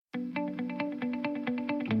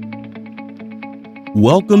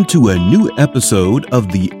Welcome to a new episode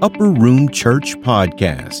of the Upper Room Church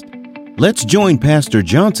podcast. Let's join Pastor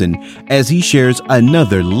Johnson as he shares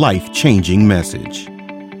another life-changing message.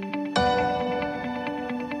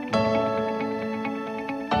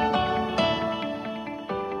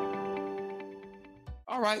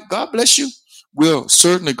 All right, God bless you. We're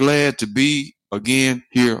certainly glad to be again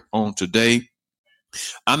here on today.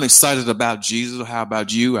 I'm excited about Jesus. How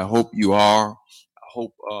about you? I hope you are. I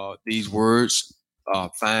hope these words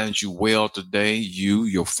find you well today. You,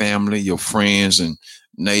 your family, your friends, and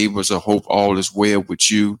neighbors. I hope all is well with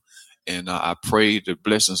you. And I pray the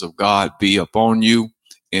blessings of God be upon you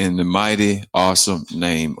in the mighty, awesome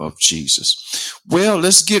name of Jesus. Well,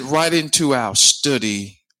 let's get right into our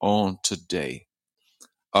study on today.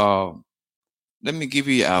 Let me give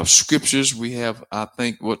you our scriptures. We have, I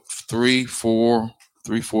think, three, four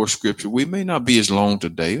scriptures. We may not be as long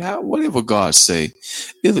today. Whatever God say,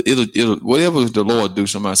 it'll whatever the Lord do.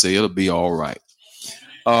 Somebody say it'll be all right.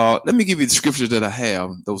 Let me give you the scriptures that I have.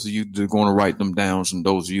 Those of you that are going to write them down, and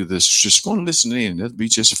those of you that's just going to listen in, that'll be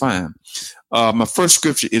just fine. My first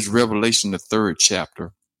scripture is Revelation, the 3rd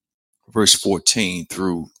chapter, verse 14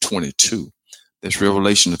 through 22. That's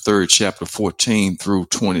Revelation, the 3rd chapter, 14 through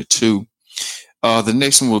 22. The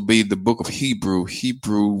next one will be the book of Hebrew,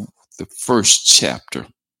 the 1st chapter,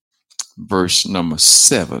 verse number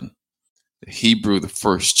 7. Hebrew, the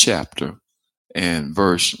 1st chapter, and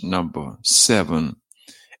verse number 7.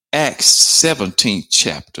 Acts, 17th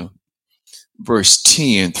chapter, verse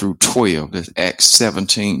 10 through 12. That's Acts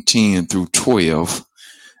 17, 10 through 12.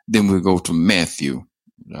 Then we'll go to Matthew,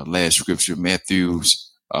 our last scripture,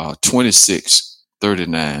 Matthew's 26,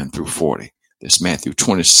 39 through 40. That's Matthew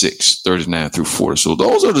 26, 39 through 40. So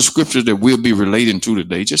those are the scriptures that we'll be relating to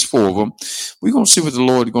today, just 4 of them. We're going to see what the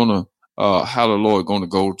Lord how the Lord going to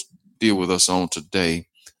go deal with us on today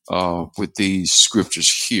with these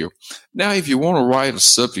scriptures here. Now, if you want to write a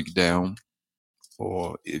subject down,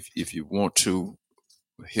 or if you want to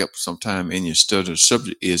help sometime in your study, the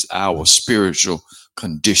subject is our spiritual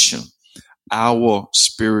condition. Our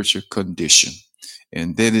spiritual condition.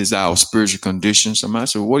 And that is our spiritual condition. Somebody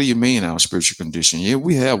said, what do you mean our spiritual condition? Yeah,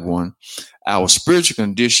 we have one. Our spiritual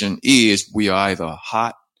condition is we are either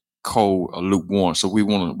hot, cold, or lukewarm. So we're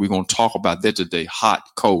going to talk about that today. Hot,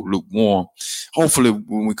 cold, lukewarm. Hopefully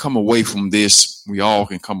when we come away from this, we all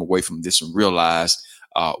can come away from this and realize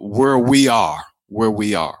where we are,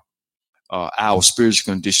 our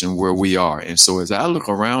spiritual condition, where we are. And so as I look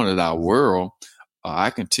around at our world,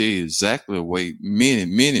 I can tell you exactly the way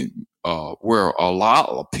many where a lot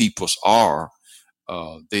of peoples are.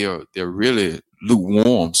 They're really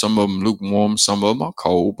lukewarm. Some of them lukewarm, some of them are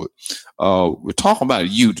cold. But we're talking about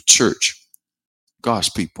you, the church, God's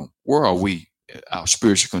people. Where are we? Our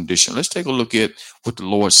spiritual condition. Let's take a look at what the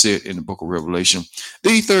Lord said in the book of Revelation,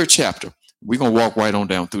 the 3rd chapter. We're going to walk right on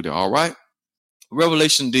down through there. All right.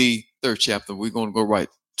 Revelation, the 3rd chapter. We're going to go right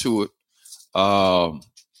to it.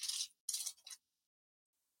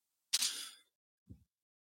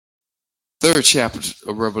 3rd chapter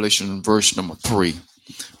of Revelation, verse number 3.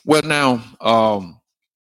 Well, now,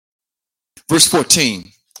 verse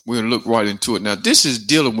 14, we're going to look right into it. Now, this is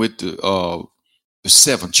dealing with the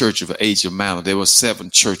 7 churches of Asia Minor. There were 7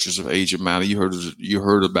 churches of Asia Minor. You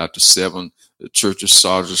heard about the 7, the Church of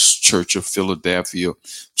Sardis, Church of Philadelphia,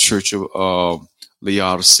 Church of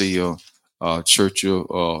Laodicea, Church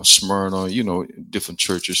of Smyrna, different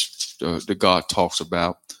churches that God talks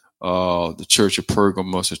about. The Church of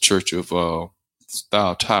Pergamos, the Church of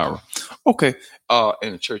Thyatira,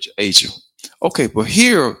 and the Church of Asia. Okay, but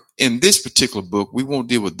here in this particular book, we won't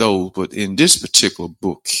deal with those, but in this particular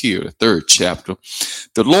book here, the 3rd chapter,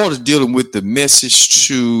 the Lord is dealing with the message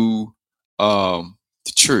to the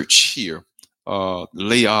church here,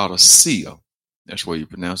 Laodicea. That's where you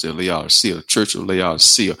pronounce it, Laodicea, the Church of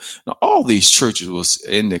Laodicea. Now, all these churches was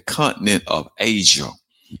in the continent of Asia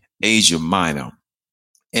Minor.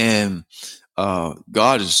 And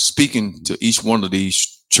God is speaking to each one of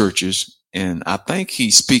these churches. And I think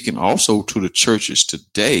he's speaking also to the churches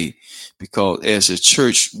today, because as the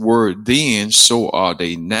church were then, so are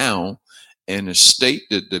they now. And the state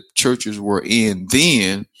that the churches were in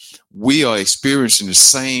then, we are experiencing the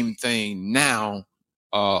same thing now,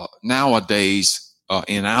 nowadays,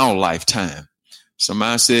 in our lifetime.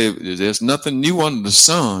 Somebody said there's nothing new under the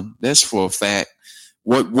sun. That's for a fact.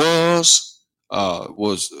 What was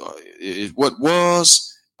what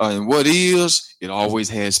was, and what is, it always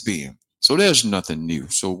has been. So there's nothing new.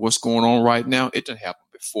 So what's going on right now? It didn't happen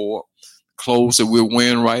before. Clothes that we're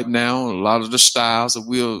wearing right now, a lot of the styles that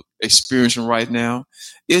we're experiencing right now,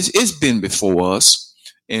 it's been before us.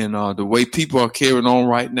 And the way people are carrying on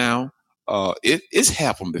right now, it's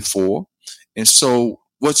happened before. And so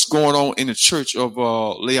what's going on in the church of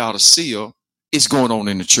Laodicea is going on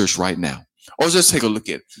in the church right now. Or let's take a look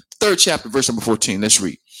at it. 3rd chapter, verse number 14. Let's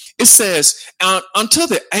read. It says, unto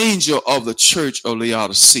the angel of the church of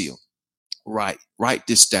Laodicea, write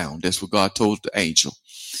this down. That's what God told the angel.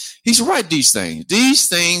 He said, write these things. These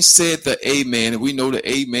things said the Amen. And we know the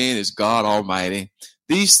Amen is God Almighty.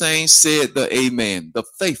 These things said the Amen, the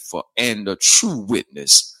faithful and the true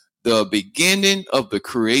witness, the beginning of the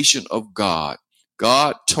creation of God.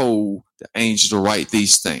 God told the angel to write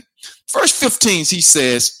these things. Verse 15, he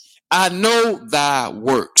says, I know thy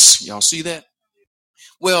works. Y'all see that?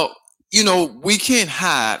 Well, we can't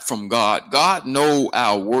hide from God. God know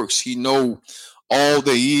our works. He know all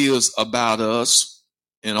there is about us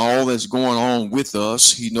and all that's going on with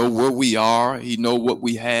us. He know where we are. He know what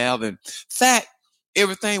we have. And in fact,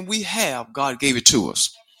 everything we have, God gave it to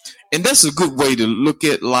us. And that's a good way to look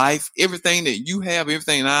at life. Everything that you have,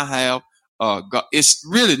 everything I have, God, it's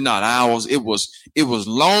really not ours. It was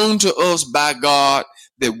loaned to us by God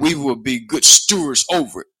that we will be good stewards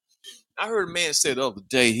over it. I heard a man say the other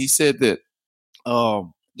day, he said that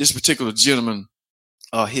this particular gentleman,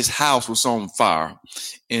 his house was on fire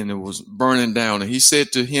and it was burning down. And he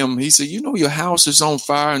said to him, your house is on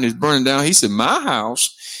fire and it's burning down. He said, my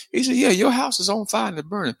house? He said, yeah, your house is on fire and it's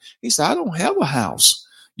burning. He said, I don't have a house.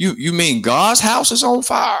 You mean God's house is on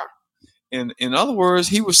fire? And in other words,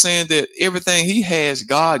 he was saying that everything he has,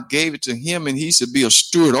 God gave it to him and he should be a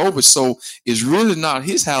steward over. So it's really not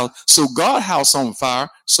his house. So God's house on fire.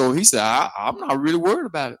 So he said, I'm not really worried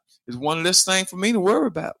about it. It's one less thing for me to worry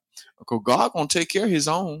about. Because God gonna take care of his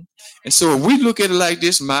own. And so if we look at it like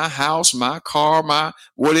this, my house, my car, my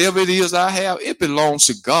whatever it is I have, it belongs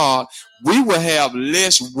to God. We will have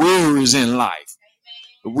less worries in life.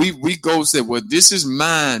 We go say, well, this is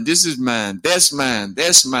mine, that's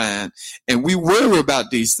mine. And we worry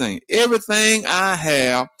about these things. Everything I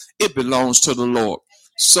have, it belongs to the Lord.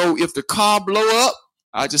 So if the car blow up,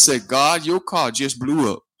 I just say, God, your car just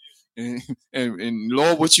blew up. And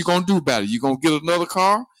Lord, what you going to do about it? You going to get another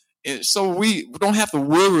car? And so we don't have to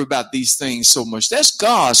worry about these things so much. That's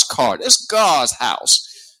God's car. That's God's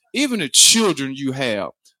house. Even the children you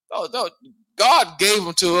have, God gave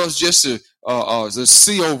them to us just to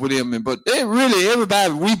see over them. But they really,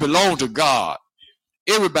 everybody, we belong to God.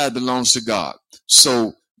 Everybody belongs to God.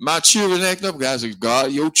 So my children acting up, guys,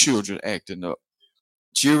 God, your children acting up.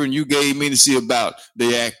 Children you gave me to see about,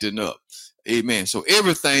 they acting up. Amen. So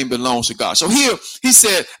everything belongs to God. So here he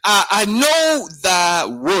said, I know thy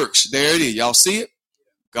works. There it is. Y'all see it?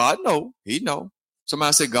 God know. He know.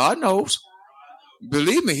 Somebody say, God knows.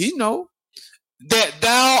 Believe me, he know. That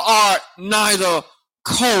thou art neither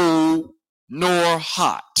cold nor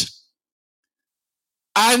hot.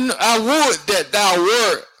 I would that thou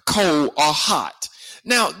wert cold or hot.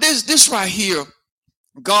 Now, this right here,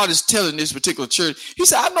 God is telling this particular church, he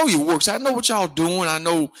said, I know your works. I know what y'all doing. I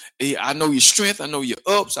know your strength. I know your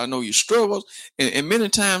ups. I know your struggles. And many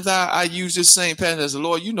times I use this same pattern as the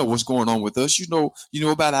Lord. You know what's going on with us. You know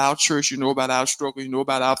about our church. You know about our struggle. You know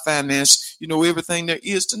about our finance. You know everything there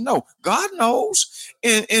is to know. God knows.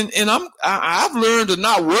 And I've learned to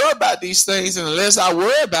not worry about these things. And unless I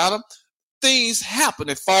worry about them, things happen.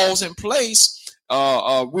 It falls in place.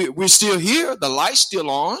 We're still here. The light's still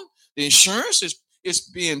on. The insurance is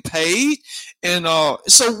being paid. And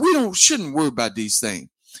so we shouldn't worry about these things.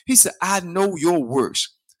 He said, I know your works.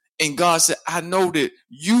 And God said, I know that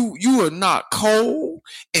you are not cold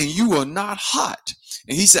and you are not hot.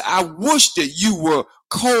 And he said, I wish that you were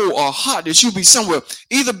cold or hot, that you be somewhere,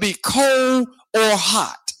 either be cold or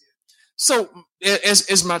hot. So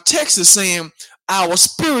as my text is saying, our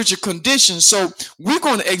spiritual condition. So we're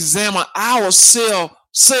going to examine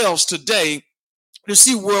ourselves today to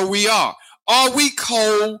see where we are. Are we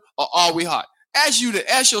cold or are we hot? Ask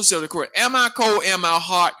yourself the question. Am I cold? Am I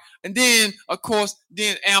hot? And then, of course,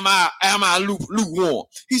 am I lukewarm?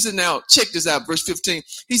 He said, now check this out, verse 15.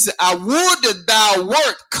 He said, I would that thou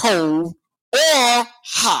wert cold or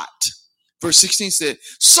hot. Verse 16 said,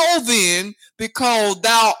 so then, because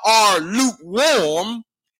thou art lukewarm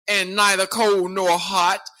and neither cold nor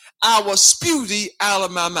hot, I will spew thee out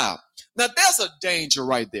of my mouth. Now, that's a danger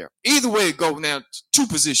right there. Either way it goes now, two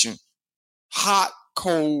positions. Hot,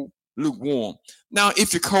 cold, lukewarm. Now,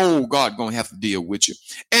 if you're cold, God going to have to deal with you.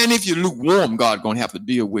 And if you're lukewarm, God going to have to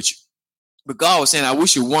deal with you. But God was saying, I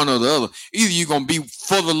wish you one or the other. Either you're going to be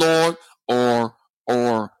for the Lord or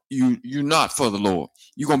you're not for the Lord.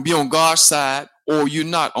 You're going to be on God's side or you're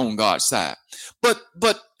not on God's side. But the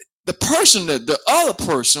other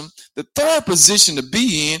person, the third position to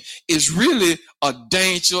be in is really a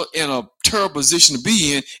danger and a terrible position to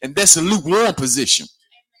be in, and that's a lukewarm position.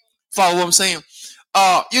 Follow what I'm saying?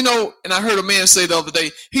 And I heard a man say the other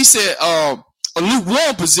day, he said, a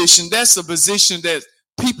lukewarm position, that's a position that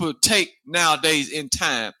people take nowadays in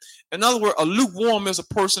time. In other words, a lukewarm is a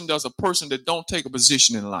person that don't take a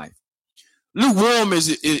position in life. Lukewarm is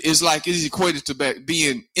equated to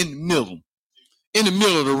being in the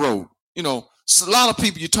middle of the road. So a lot of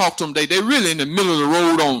people you talk to them, they're really in the middle of the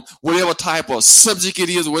road on whatever type of subject it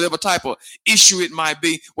is, or whatever type of issue it might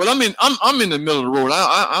be. Well, I'm in the middle of the road.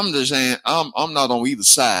 I'm just saying I'm not on either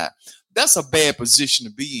side. That's a bad position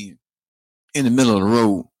to be in the middle of the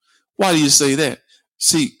road. Why do you say that?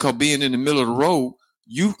 See, because being in the middle of the road,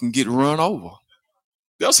 you can get run over.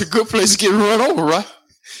 That's a good place to get run over, right?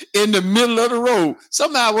 In the middle of the road,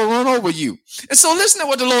 somebody will run over you. And so listen to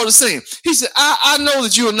what the Lord is saying. He said, I know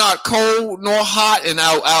that you are not cold nor hot, and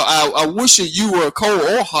I wish that you were cold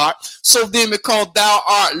or hot. So then, because thou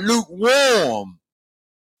art lukewarm,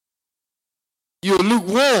 you're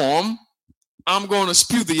lukewarm, I'm going to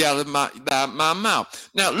spew thee out of my mouth.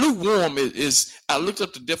 Now, lukewarm is, I looked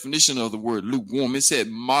up the definition of the word lukewarm. It said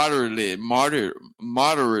moderately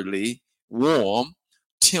warm,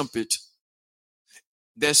 temperate.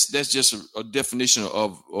 That's just a definition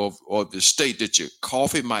of the state that your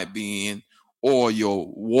coffee might be in, or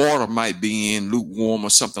your water might be in, lukewarm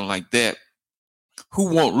or something like that.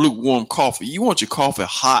 Who want lukewarm coffee? You want your coffee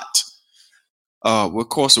hot. Of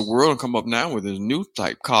course, the world come up now with a new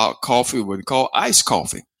type coffee, what they call iced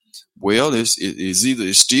coffee. Well,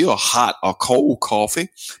 it's still hot or cold coffee,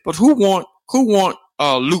 but who want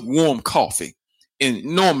lukewarm coffee? And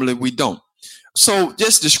normally we don't. So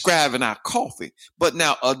just describing our coffee. But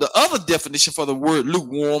now the other definition for the word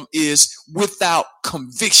lukewarm is without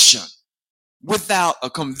conviction. Without a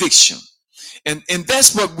conviction. And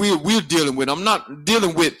that's what we're dealing with. I'm not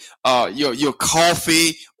dealing with your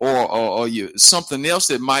coffee or your something else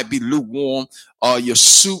that might be lukewarm. Your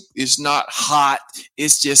soup is not hot.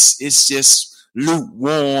 It's just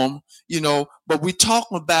lukewarm, but we're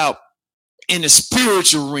talking about in the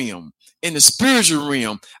spiritual realm. In the spiritual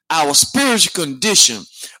realm, our spiritual condition,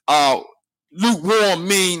 lukewarm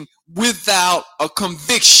mean without a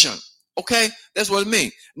conviction. Okay, that's what it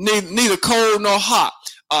means. Neither cold nor hot.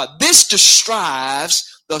 This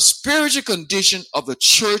describes the spiritual condition of the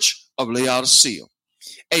church of Laodicea.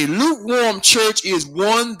 A lukewarm church is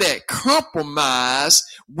one that compromises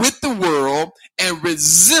with the world and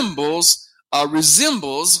resembles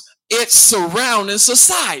its surrounding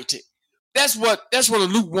society. That's what a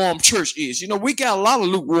lukewarm church is. We got a lot of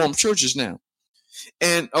lukewarm churches now.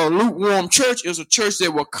 And a lukewarm church is a church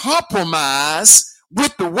that will compromise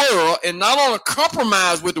with the world, and not only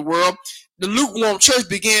compromise with the world, the lukewarm church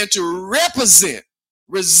began to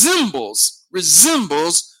resembles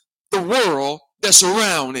the world that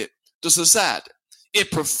surrounds it, the society. It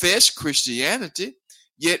professed Christianity,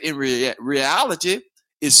 yet in reality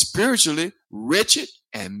is spiritually wretched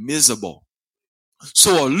and miserable.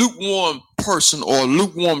 So a lukewarm person or a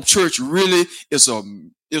lukewarm church really is a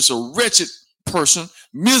wretched person,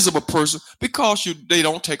 miserable person, because they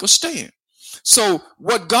don't take a stand. So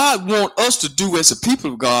what God wants us to do as a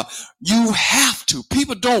people of God, you have to.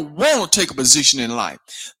 People don't want to take a position in life.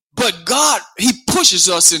 But God, he pushes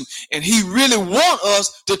us and he really wants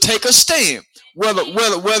us to take a stand, whether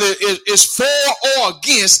it's for or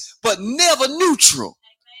against, but never neutral.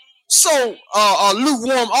 So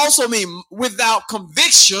lukewarm also means without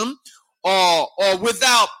conviction or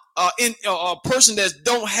without a person that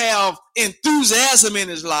don't have enthusiasm in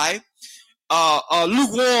his life.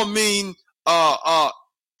 Lukewarm means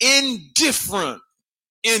indifferent.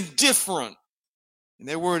 And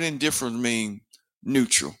that word indifferent means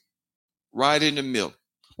neutral, right in the middle.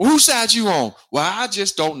 Well, whose side you on? Well, I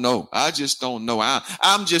just don't know. I'm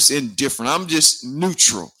just indifferent. I'm just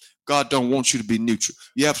neutral. God don't want you to be neutral.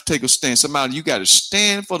 You have to take a stand. Somebody, you got to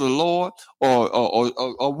stand for the Lord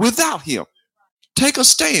or without him. Take a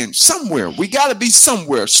stand somewhere. We got to be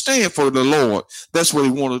somewhere. Stand for the Lord. That's what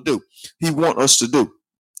he want to do. He want us to do.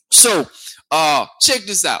 So, check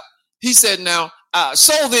this out. He said now,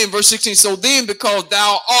 so then, verse 16, so then because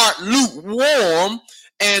thou art lukewarm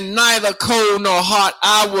and neither cold nor hot,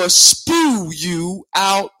 I will spew you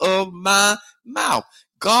out of my mouth.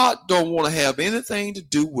 God don't want to have anything to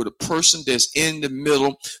do with a person that's in the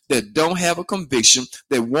middle, that don't have a conviction,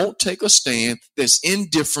 that won't take a stand, that's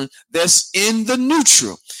indifferent, that's in the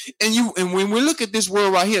neutral. And when we look at this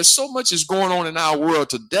world right here, so much is going on in our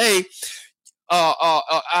world today.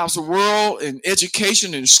 Our world and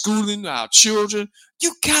education and schooling our children,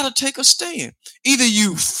 you gotta take a stand. Either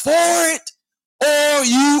you for it or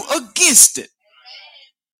you against it.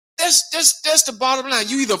 That's the bottom line.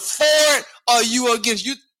 You either for it or you against.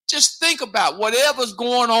 You just think about whatever's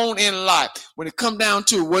going on in life. When it comes down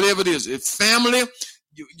to whatever it is, if family,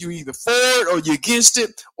 you either for it or you're against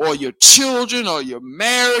it, or your children or your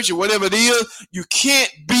marriage or whatever it is. You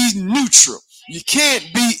can't be neutral. You can't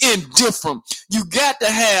be indifferent. You got to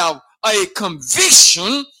have a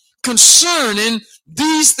conviction concerning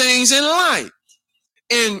these things in life.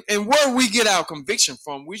 And where we get our conviction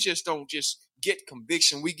from, we just don't just get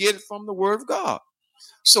conviction. We get it from the word of God.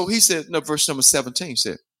 So he said, no, verse number 17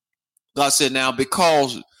 said, God said, now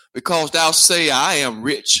because thou say I am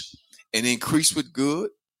rich and increase with good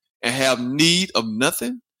and have need of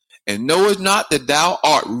nothing, and knowest not that thou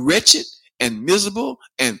art wretched and miserable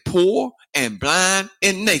and poor and blind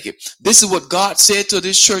and naked. This is what God said to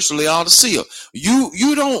this church of Laodicea.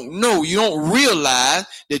 You don't know, you don't realize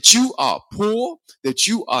that you are poor, that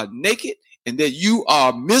you are naked, and that you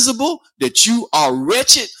are miserable, that you are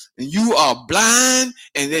wretched, and you are blind,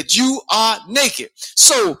 and that you are naked.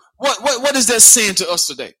 So what is that saying to us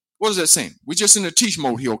today? What is that saying? We're just in the teach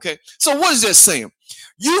mode here, okay? So what is that saying?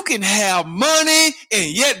 You can have money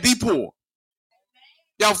and yet be poor.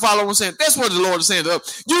 Y'all follow what I'm saying? That's what the Lord is saying to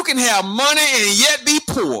us. You can have money and yet be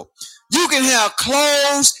poor. You can have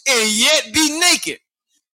clothes and yet be naked.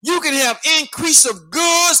 You can have increase of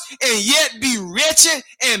goods and yet be wretched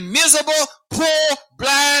and miserable, poor,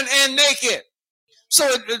 blind, and naked. So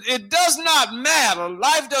it does not matter.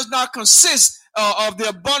 Life does not consist of the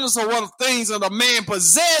abundance of what things that a man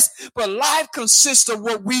possess, but life consists of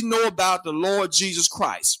what we know about the Lord Jesus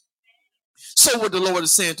Christ. So what the Lord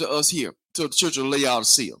is saying to us here, to the church of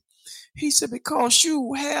Laodicea, he said, because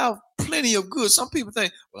you have plenty of goods. Some people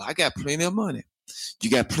think, well, I got plenty of money. You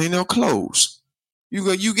got plenty of clothes. You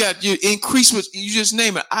got your increase with, you just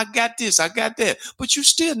name it. I got this, I got that, but you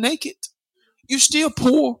still naked. You still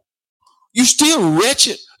poor. You still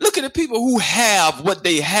wretched. Look at the people who have what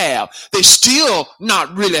they have. They're still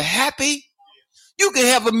not really happy. You can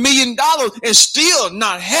have $1 million and still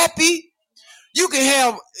not happy. You can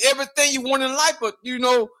have everything you want in life, but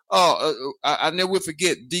I never will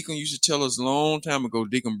forget. Deacon used to tell us a long time ago,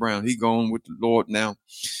 Deacon Brown, he gone with the Lord now.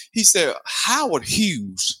 He said Howard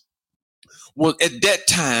Hughes was at that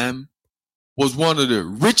time was one of the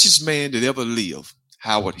richest men that ever lived.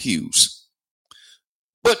 Howard Hughes.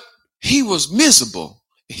 But he was miserable.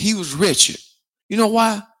 He was wretched. You know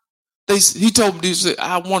why? He told me, he said,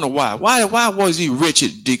 I wonder why. Why was he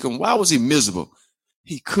wretched, Deacon? Why was he miserable?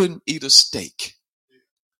 He couldn't eat a steak.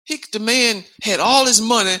 The man had all his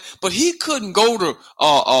money, but he couldn't go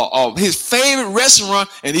to his favorite restaurant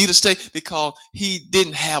and eat a steak because he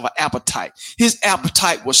didn't have an appetite. His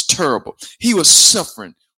appetite was terrible. He was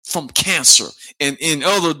suffering from cancer and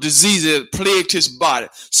other diseases that plagued his body.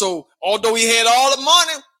 So although he had all the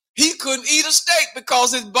money, he couldn't eat a steak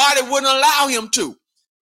because his body wouldn't allow him to.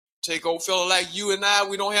 Take old fella like you and I,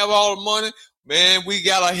 we don't have all the money. Man, we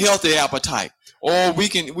got a healthy appetite. Or we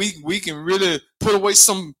can really put away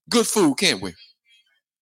some good food, can't we?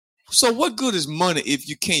 So what good is money if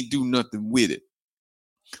you can't do nothing with it?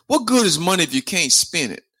 What good is money if you can't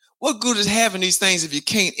spend it? What good is having these things if you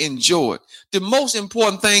can't enjoy it? The most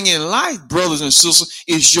important thing in life, brothers and sisters,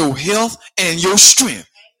 is your health and your strength.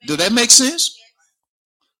 Does that make sense?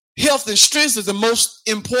 Health and strength is the most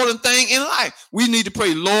important thing in life. We need to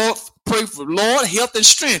pray for Lord, health and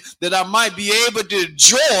strength, that I might be able to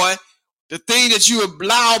enjoy the thing that you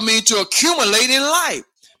allow me to accumulate in life.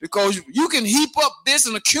 Because you can heap up this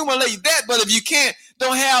and accumulate that, but if you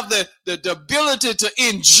don't have the ability to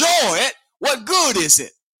enjoy it, what good is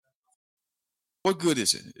it? What good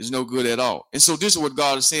is it? It's no good at all. And so this is what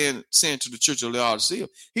God is saying to the church of Laodicea.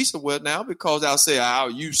 He said, well, now, because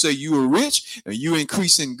you say you are rich and you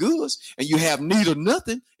increase in goods and you have need of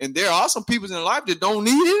nothing. And there are some people in life that don't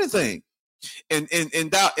need anything. And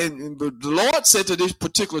the Lord said to this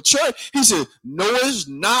particular church, he said, knowest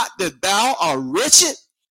not that thou art wretched?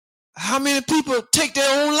 How many people take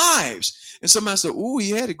their own lives? And somebody said, oh, he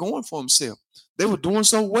had it going for himself. They were doing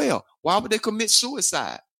so well. Why would they commit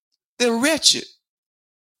suicide? They're wretched.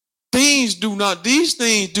 These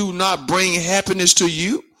things do not bring happiness to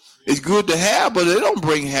you. It's good to have, but they don't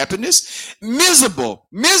bring happiness. Miserable.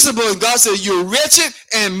 And God said, you're wretched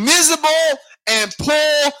and miserable and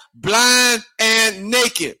poor, blind, and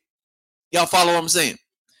naked. Y'all follow what I'm saying?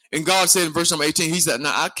 And God said in verse number 18, he said,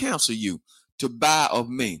 now I counsel you to buy of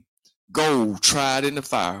me gold tried in the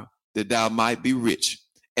fire, that thou might be rich,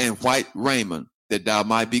 and white raiment, that thou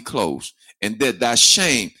might be clothed, and that thy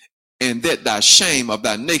shame of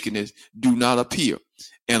thy nakedness do not appear,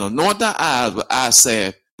 and anoint thy eyes with eye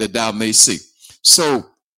salve, that thou may see. So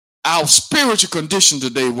our spiritual condition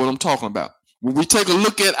today, what I'm talking about, When we take a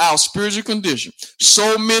look at our spiritual condition,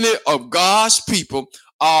 so many of God's people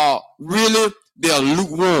are really, they're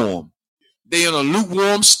lukewarm. They're in a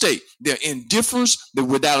lukewarm state. They're indifferent, they're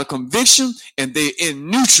without a conviction, and they're in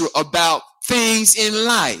neutral about things in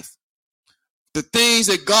life. The things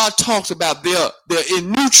that God talks about, they're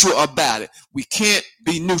in neutral about it. We can't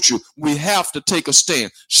be neutral. We have to take a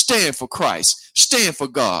stand. Stand for Christ. Stand for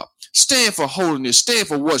God. Stand for holiness. Stand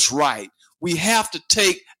for what's right. We have to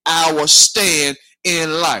take our stand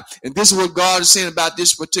in life. And this is what God is saying about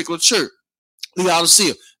this particular church.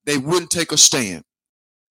 Laodicea, they wouldn't take a stand.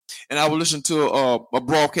 And I was listening to a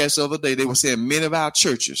broadcast the other day. They were saying many of our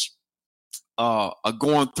churches are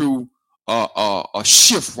going through a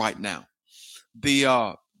shift right now.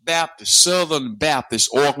 The Southern Baptist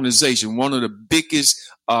organization, one of the biggest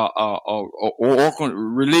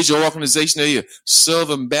religious organizations here,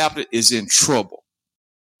 Southern Baptist, is in trouble.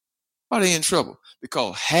 Why are they in trouble?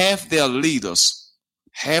 Because half of their leaders,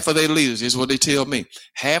 is what they tell me.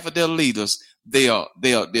 Half of their leaders, they're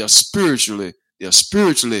spiritually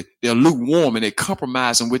lukewarm, and they're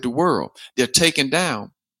compromising with the world. They're taken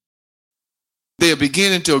down. They're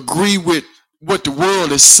beginning to agree with what the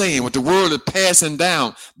world is saying, what the world is passing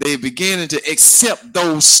down. They're beginning to accept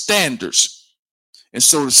those standards. And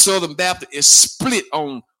so the Southern Baptist is split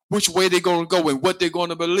on which way they're going to go and what they're going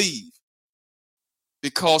to believe.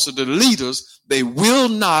 Because of the leaders, they will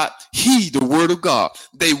not heed the word of God.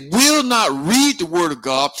 They will not read the word of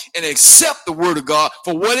God and accept the word of God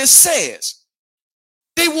for what it says.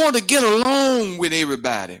 They want to get along with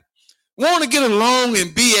everybody. Want to get along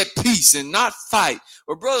and be at peace and not fight.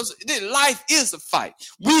 But brothers, life is a fight.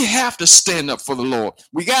 We have to stand up for the Lord.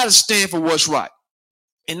 We got to stand for what's right.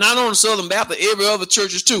 And not only Southern Baptist, every other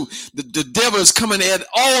churches too. The devil is coming at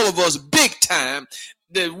all of us big time.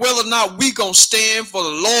 That whether or not we going to stand for the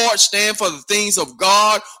Lord, stand for the things of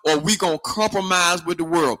God, or we going to compromise with the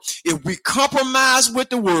world. If we compromise with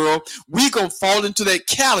the world, we going to fall into that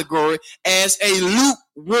category as a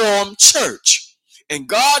lukewarm church. And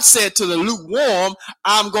God said to the lukewarm,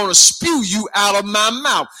 I'm going to spew you out of my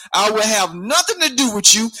mouth. I will have nothing to do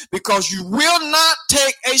with you because you will not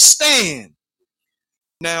take a stand.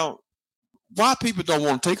 Now, why people don't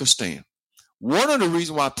want to take a stand? One of the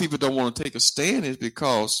reasons why people don't want to take a stand is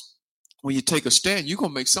because when you take a stand, you're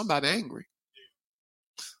going to make somebody angry.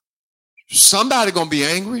 Somebody going to be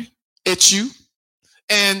angry at you,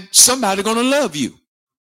 and somebody going to love you.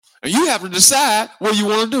 And you have to decide what you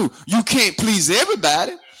want to do. You can't please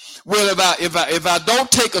everybody. Well, if I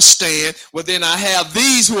don't take a stand, well, then I have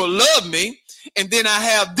these who will love me, and then I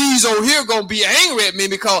have these over here going to be angry at me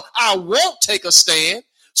because I won't take a stand.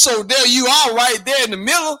 So there you are right there in the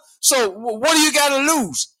middle. So what do you got to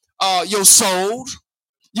lose? Your soul.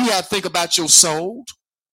 You got to think about your soul.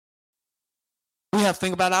 We have to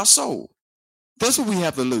think about our soul. That's what we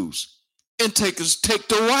have to lose. And take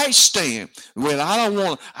the right stand. Well, I don't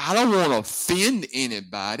want to offend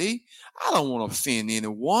anybody. I don't want to offend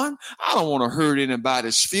anyone. I don't want to hurt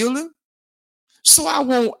anybody's feeling. So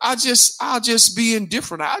I'll just be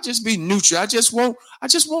indifferent. I'll just be neutral. I just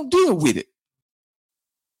won't deal with it.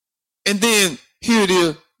 And then here it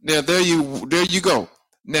is. Now there you go.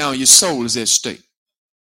 Now your soul is at stake.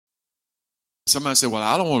 Somebody said, well,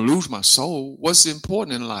 I don't want to lose my soul. What's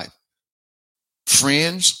important in life?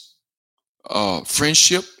 Friends,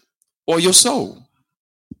 friendship, or your soul?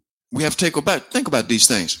 We have to think about these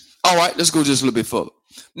things. All right, let's go just a little bit further.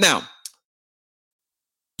 Now,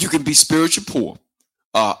 you can be spiritual poor.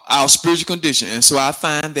 Our spiritual condition. And so I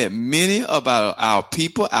find that many of our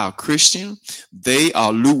people, our Christians, they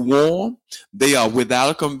are lukewarm. They are without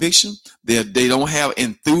a conviction. They don't have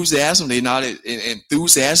enthusiasm. They're not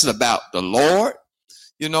enthusiastic about the Lord,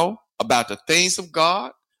 about the things of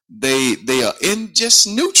God. They are just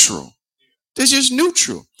neutral. They're just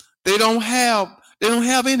neutral. They don't have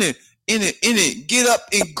any get up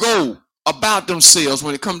and go about themselves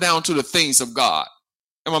when it comes down to the things of God.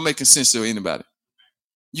 Am I making sense to anybody?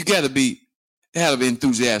 You got to have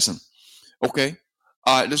enthusiasm. Okay.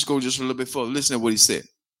 All right. Let's go just a little bit further. Listen to what he said.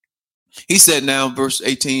 He said now, verse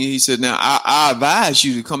 18, he said, now I advise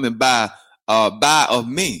you to come and buy of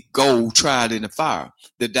me gold tried in the fire,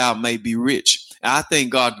 that thou may be rich. And I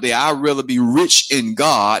thank God today, I'd rather be rich in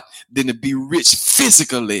God than to be rich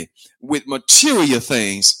physically with material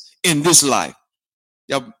things in this life.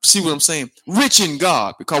 Y'all see what I'm saying? Rich in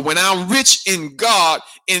God. Because when I'm rich in God,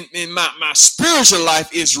 in my spiritual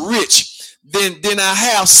life is rich, then I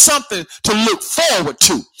have something to look forward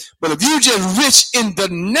to. But if you just rich in the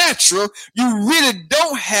natural, you really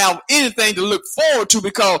don't have anything to look forward to,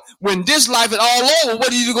 because when this life is all over,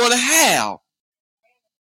 what are you going to have?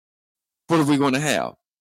 What are we going to have?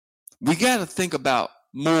 We got to think about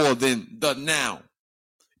more than the now.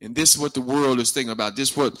 And this is what the world is thinking about.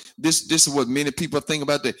 This is what many people think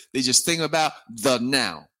about. They just think about the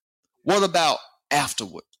now. What about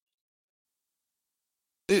afterward?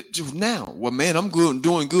 Now, well, man, I'm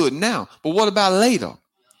doing good now. But what about later?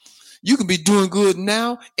 You can be doing good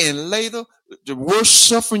now, and later, the worst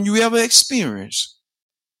suffering you ever experienced.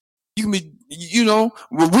 You can be,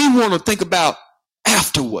 we want to think about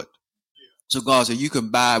afterward. So God said, you can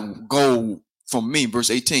buy gold from me, verse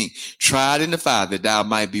 18. Try it in the fire that thou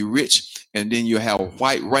might be rich, and then you have a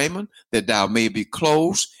white raiment that thou may be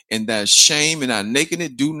clothed, and that shame and thy nakedness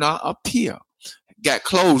do not appear. Got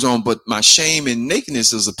clothes on, but my shame and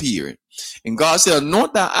nakedness is appearing. And God said,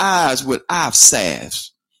 anoint thy eyes with eye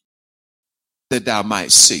salves that thou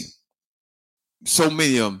might see. So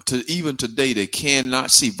many of them, even today, they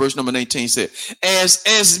cannot see. Verse number 19 said,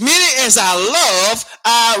 as many as I love,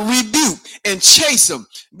 I rebuke and chasten.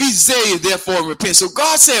 Be zealous, therefore, and repent. So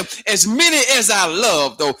God said, as many as I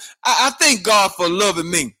love, though, I thank God for loving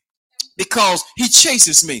me, because he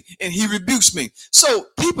chases me and he rebukes me. So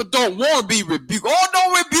people don't want to be rebuked. Oh,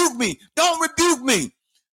 don't rebuke me. Don't rebuke me.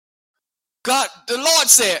 God, the Lord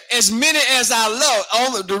said, as many as I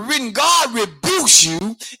love, the written God rebukes you,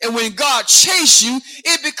 and when God chases you,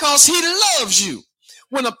 it's because he loves you.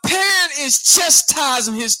 When a parent is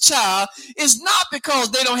chastising his child, it's not because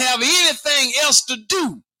they don't have anything else to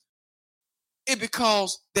do. It's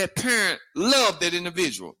because that parent loved that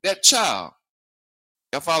individual, that child.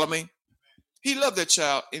 Y'all follow me? He loved that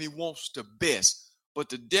child and he wants the best. But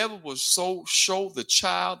the devil will show the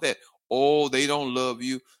child that, oh, they don't love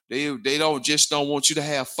you. They don't want you to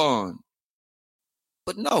have fun.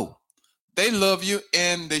 But no, they love you,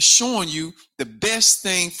 and they're showing you the best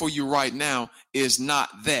thing for you right now is not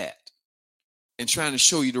that, and trying to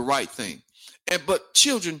show you the right thing. But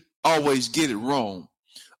children always get it wrong.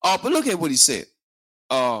 But look at what he said.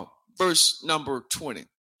 Verse number 20.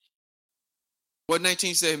 What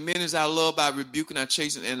 19 said, men as I love, I rebuke and I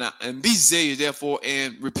chasten, and be zealous, therefore,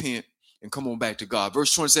 and repent, and come on back to God.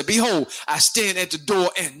 Verse 20 said, behold, I stand at the door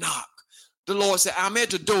and knock. The Lord said, I'm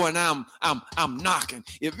at the door and I'm knocking.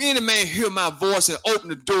 If any man hear my voice and open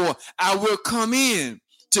the door, I will come in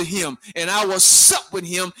to him, and I will sup with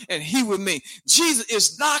him and he with me. Jesus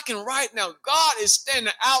is knocking right now. God is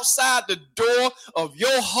standing outside the door of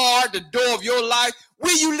your heart, the door of your life.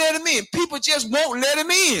 Will you let him in? People just won't let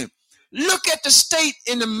him in. Look at the state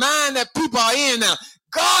in the mind that people are in now.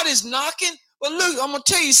 God is knocking. But look, I'm going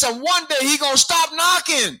to tell you something. One day he's going to stop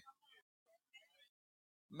knocking.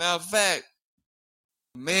 Matter of fact,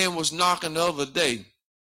 a man was knocking the other day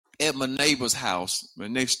at my neighbor's house, my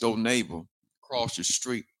next door neighbor, across the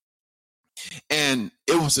street. And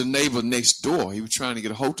it was the neighbor next door. He was trying to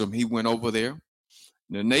get a hold of him. He went over there.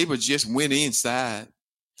 The neighbor just went inside.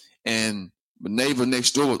 And the neighbor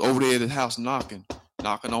next door was over there at his house knocking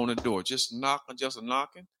on the door. Just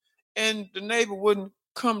knocking. And the neighbor wouldn't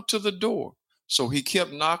come to the door. So he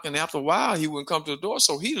kept knocking. After a while, he wouldn't come to the door.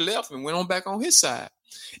 So he left and went on back on his side.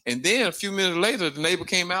 And then a few minutes later, the neighbor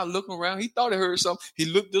came out looking around. He thought he heard something. He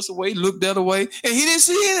looked this way, looked that way, and he didn't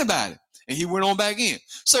see anybody. And he went on back in.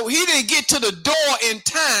 So he didn't get to the door in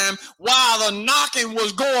time while the knocking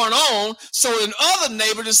was going on. So the other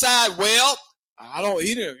neighbor decided, well,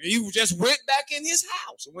 he just went back in his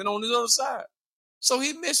house and went on his other side. So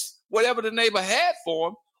he missed whatever the neighbor had for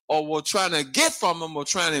him, or was trying to get from him, or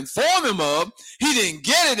trying to inform him of. He didn't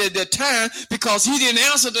get it at that time because he didn't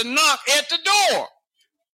answer the knock at the door.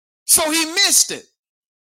 So he missed it.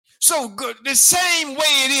 So good, the same way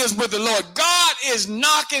it is with the Lord. God is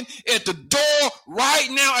knocking at the door right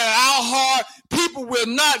now at our heart. People will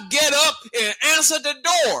not get up and answer the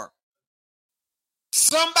door.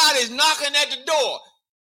 Somebody's knocking at the door.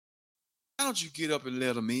 Why don't you get up and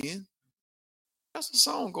let them in? That's a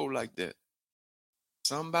song go like that.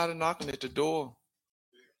 Somebody knocking at the door.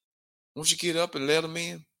 Won't you get up and let them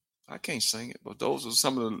in? I can't sing it, but those are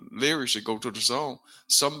some of the lyrics that go to the song.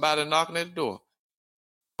 Somebody knocking at the door.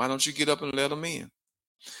 Why don't you get up and let them in?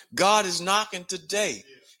 God is knocking today.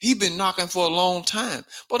 He's been knocking for a long time.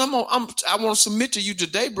 But I want to submit to you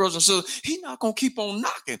today, brothers and sisters, he's not going to keep on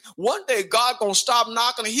knocking. One day, God going to stop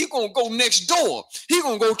knocking, and he's going to go next door. He's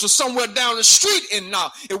going to go to somewhere down the street and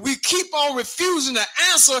knock. If we keep on refusing to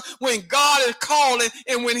answer when God is calling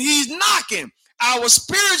and when he's knocking, our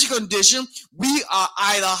spiritual condition, we are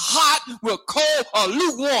either hot, we're cold, or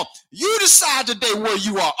lukewarm. You decide today where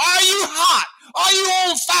you are. Are you hot? Are you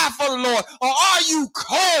on fire for the Lord? Or are you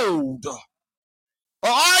cold? Or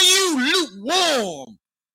are you lukewarm?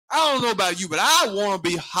 I don't know about you, but I want to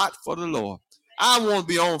be hot for the Lord. I want to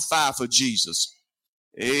be on fire for Jesus.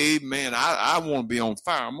 Amen. I want to be on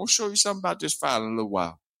fire. I'm going to show you something about this fire in a little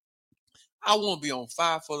while. I want to be on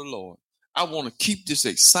fire for the Lord. I want to keep this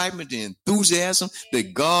excitement, the enthusiasm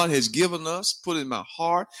that God has given us, put in my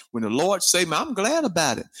heart. When the Lord saved me, I'm glad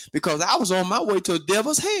about it because I was on my way to a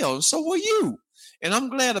devil's hell, and so were you. And I'm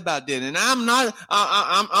glad about that. And I'm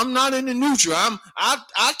not in the neutral.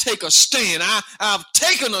 I take a stand. I've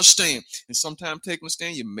taken a stand. And sometimes taking a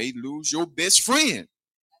stand, you may lose your best friend.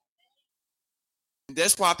 And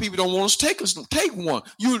that's why people don't want us to take one.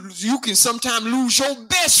 You can sometimes lose your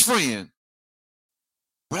best friend.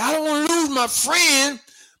 But I don't want to lose my friend.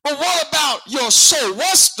 But what about your soul?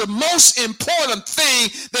 What's the most important thing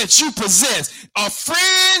that you possess? A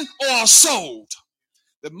friend or a soul?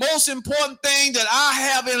 The most important thing that I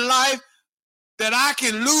have in life that I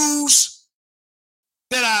can lose,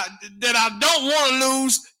 that I don't want to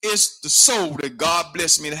lose, is the soul that God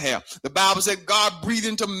blessed me to have. The Bible said God breathed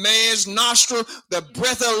into man's nostril the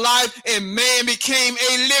breath of life, and man became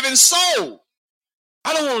a living soul.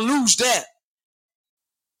 I don't want to lose that.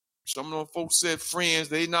 Some of them folks said friends,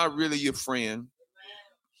 they're not really your friend.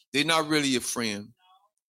 They're not really your friend.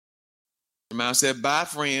 The man said, bye,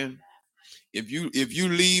 friend. If you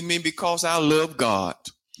leave me because I love God,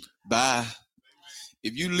 bye.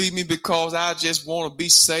 If you leave me because I just want to be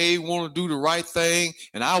saved, want to do the right thing,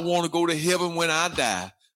 and I want to go to heaven when I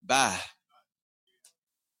die, bye.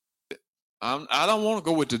 I don't want to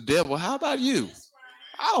go with the devil. How about you?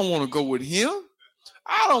 I don't want to go with him.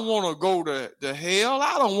 I don't want to go to hell.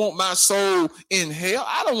 I don't want my soul in hell.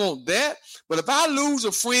 I don't want that. But if I lose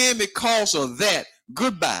a friend because of that,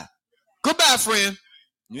 goodbye. Goodbye, friend.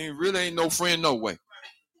 You really ain't no friend no way.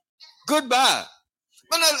 Goodbye.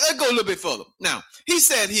 But now, let's go a little bit further. Now, he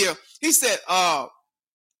said, I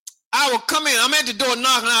will come in. I'm at the door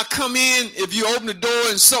knocking. I'll come in if you open the door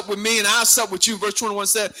and sup with me, and I'll sup with you. Verse 21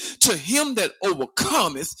 said, to him that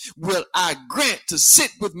overcometh will I grant to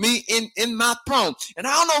sit with me in my throne. And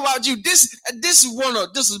I don't know about you. This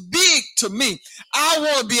is big to me. I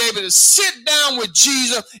want to be able to sit down with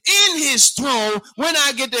Jesus in his throne when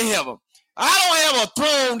I get to heaven. I don't have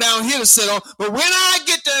a throne down here to sit on, but when I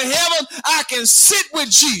get to heaven, I can sit with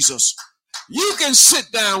Jesus. You can sit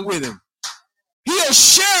down with him. He'll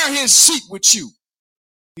share his seat with you.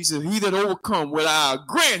 He said, he that overcome will I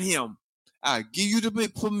grant him. I give you the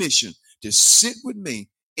permission to sit with me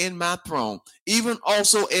in my throne, even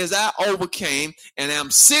also as I overcame and I'm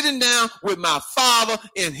sitting down with my Father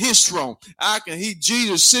in his throne.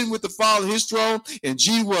 Jesus sitting with the Father in his throne, and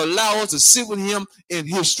Jesus will allow us to sit with him in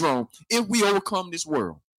his throne if we overcome this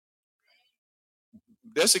world.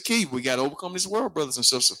 That's the key. We got to overcome this world, brothers and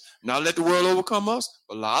sisters. Not let the world overcome us.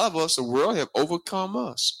 A lot of us, the world, have overcome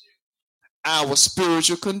us. Our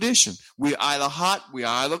spiritual condition. We're either hot, we're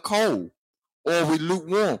either cold, or we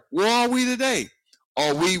lukewarm. Where are we today?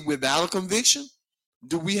 Are we without a conviction?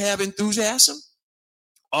 Do we have enthusiasm?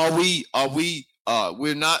 Are we in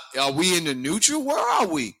the neutral? Where are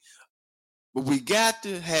we? But we got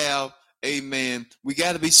to have, amen, we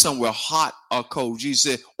got to be somewhere hot or cold. Jesus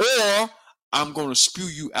said, or I'm going to spew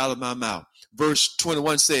you out of my mouth. Verse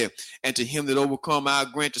 21 said, and to him that overcome, I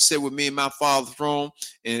grant to sit with me in my Father's throne.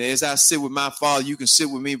 And as I sit with my Father, you can sit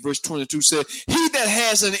with me. Verse 22 said, he that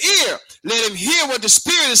has an ear, let him hear what the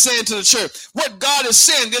Spirit is saying to the church. What God is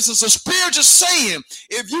saying, this is a spiritual saying.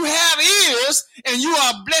 If you have ears and you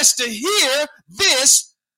are blessed to hear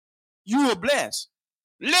this, you are blessed.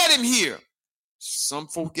 Let him hear. Some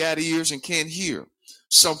folk got ears and can't hear.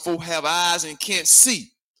 Some folk have eyes and can't see.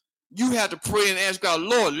 You have to pray and ask God,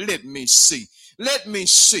 Lord, let me see. Let me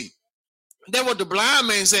see. That's what the blind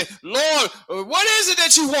man said. Lord, what is it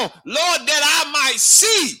that you want? Lord, that I might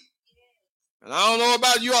see. And I don't know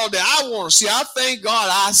about you all day. I want to see. I thank God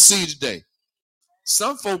I see today.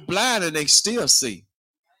 Some folk blind and they still see.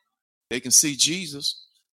 They can see Jesus.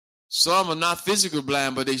 Some are not physically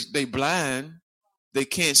blind, but they blind. They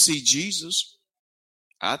can't see Jesus.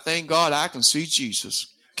 I thank God I can see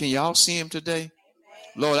Jesus. Can y'all see him today?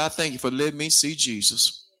 Lord, I thank you for letting me see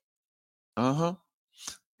Jesus.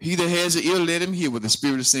 He that has an ear, let him hear what the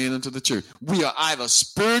Spirit is saying unto the church. We are either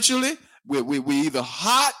spiritually, we're either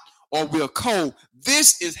hot or we're cold.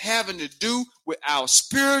 This is having to do with our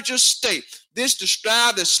spiritual state. This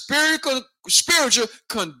describes the spiritual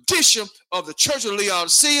condition of the church of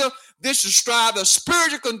Laodicea. This describes the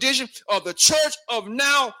spiritual condition of the church of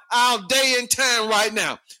now, our day and time right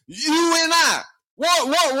now. You and I,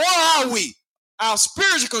 what are we? Our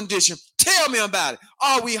spiritual condition. Tell me about it.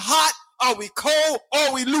 Are we hot? Are we cold?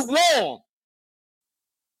 Are we lukewarm?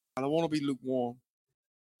 I don't want to be lukewarm.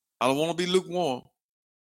 I don't want to be lukewarm.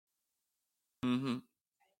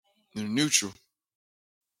 Neutral.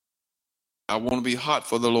 I want to be hot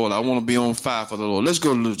for the Lord. I want to be on fire for the Lord. Let's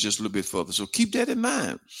go just a little bit further. So keep that in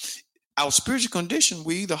mind. Our spiritual condition,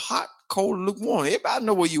 we either hot, cold, or lukewarm. Everybody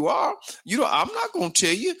know where you are. I'm not going to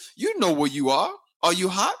tell you. You know where you are. Are you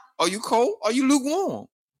hot? Are you cold? Are you lukewarm?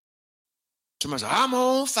 Somebody say, I'm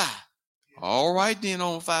on fire. All right, then,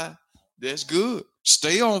 on fire. That's good.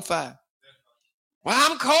 Stay on fire. Well,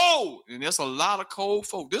 I'm cold. And there's a lot of cold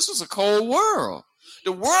folk. This is a cold world.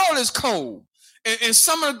 The world is cold. And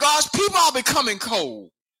some of God's people are becoming cold.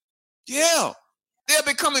 Yeah. They're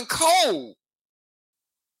becoming cold.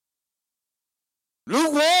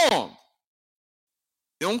 Lukewarm.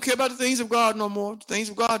 They don't care about the things of God no more. The things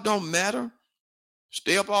of God don't matter.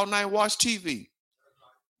 Stay up all night and watch TV.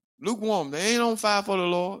 Lukewarm. They ain't on fire for the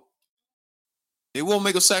Lord. They won't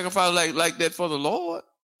make a sacrifice like that for the Lord.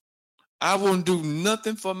 I won't do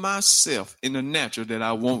nothing for myself in the natural that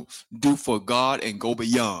I won't do for God and go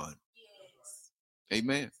beyond. Yes.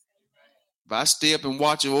 Amen. If I stay up and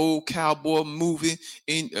watch an old cowboy movie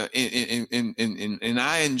and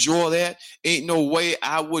I enjoy that, ain't no way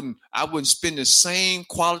I wouldn't spend the same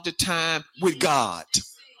quality time with God.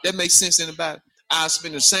 That makes sense in about it. I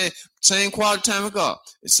spend the same quality time with God.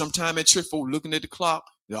 And sometime at church, folk looking at the clock,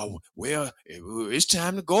 well, it's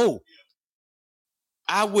time to go.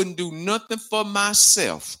 I wouldn't do nothing for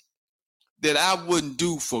myself that I wouldn't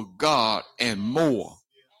do for God and more.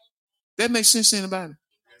 That makes sense to anybody?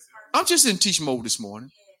 I'm just in teach mode this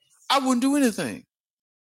morning. I wouldn't do anything.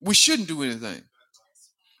 We shouldn't do anything.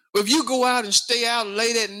 But if you go out and stay out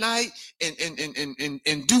late at night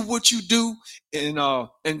and do what you do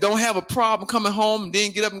and don't have a problem coming home and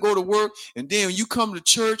then get up and go to work, and then you come to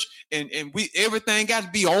church and everything got to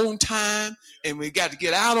be on time and we got to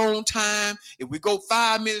get out on time. If we go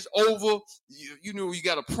 5 minutes over, you know you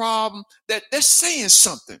got a problem. That's saying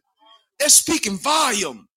something. That's speaking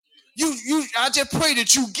volume. I just pray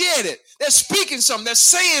that you get it. That's speaking something. That's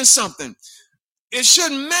saying something. It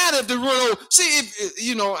shouldn't matter if the road. See,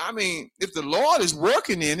 if the Lord is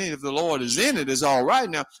working in it, if the Lord is in it, it's all right.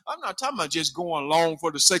 Now, I'm not talking about just going along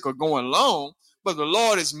for the sake of going along, but the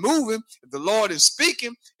Lord is moving. If the Lord is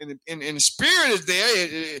speaking, and the Spirit is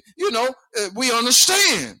there, we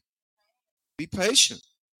understand. Be patient.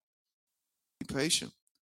 Be patient.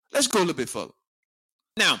 Let's go a little bit further.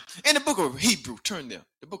 Now, in the book of Hebrew, turn there.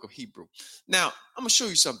 The book of Hebrew. Now, I'm gonna show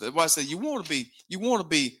you something. Why I say you want to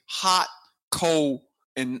be hot, cold,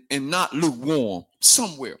 and not lukewarm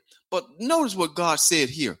somewhere. But notice what God said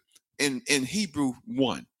here in Hebrew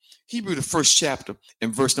 1. Hebrew, the first chapter,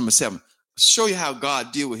 in verse number 7. Show you how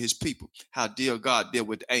God deal with his people, how God deal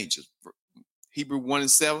with the angels. Hebrew 1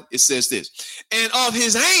 and 7, it says this. And of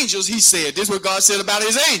his angels, he said, this is what God said about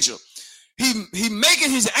his angel. He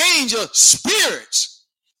making his angel spirits.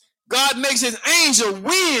 God makes his angel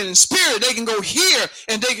wind and spirit. They can go here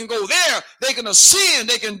and they can go there. They can ascend.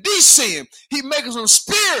 They can descend. He makes them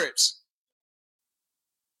spirits.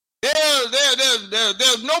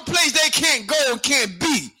 There's no place they can't go and can't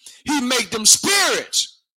be. He make them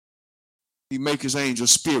spirits. He make his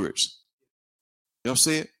angels spirits. Y'all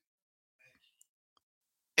see it?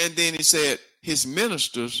 And then he said his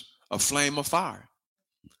ministers a flame of fire.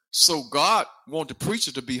 So God want the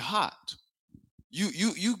preacher to be hot.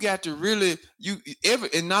 You got to really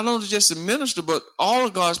and not only just the minister, but all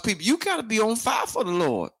of God's people. You got to be on fire for the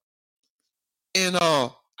Lord. And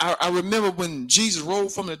I remember when Jesus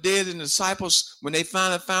rose from the dead, and the disciples, when they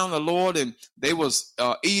finally found the Lord, and they was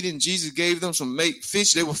eating. Jesus gave them some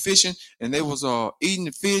fish. They were fishing, and they was eating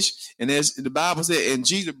the fish. And as the Bible said, and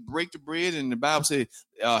Jesus break the bread, and the Bible said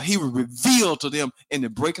he would reveal to them in the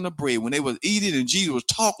breaking of bread. When they was eating and Jesus was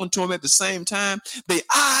talking to them at the same time, their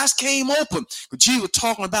eyes came open. But Jesus was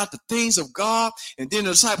talking about the things of God. And then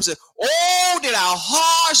the disciples said, oh, did our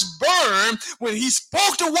hearts burn when he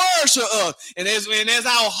spoke the words to us. And as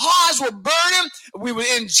our hearts were burning, we were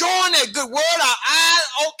enjoying that good word. Our eyes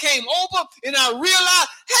came open, and I realized,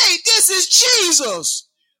 hey, this is Jesus.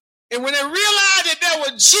 And when they realized that there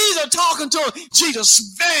was Jesus talking to them,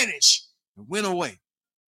 Jesus vanished and went away.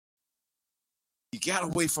 He got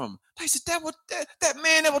away from them. They said, that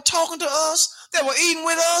man that was talking to us, that was eating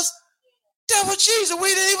with us, that was Jesus. We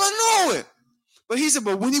didn't even know it. But he said,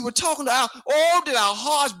 but when he was talking to did our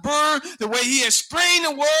hearts burn the way he explained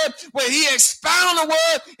the word, where he expounded the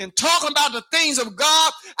word and talking about the things of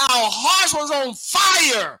God, our hearts was on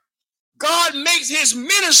fire. God makes his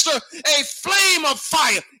minister a flame of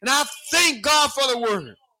fire. And I thank God for the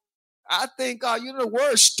word. I thank God, the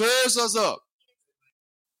word stirs us up.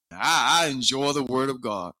 I enjoy the word of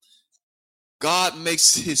God. God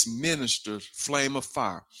makes his ministers flame of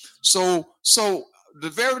fire. So the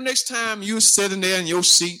very next time you're sitting there in your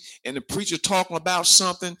seat and the preacher talking about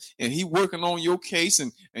something and he working on your case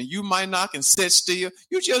and you might not can sit still,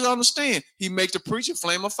 you just understand he makes the preacher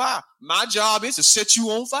flame of fire. My job is to set you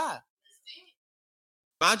on fire.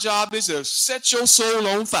 My job is to set your soul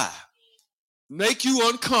on fire. Make you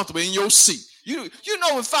uncomfortable in your seat. You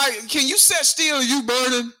know if can you sit still and you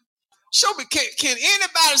burning? Show me, can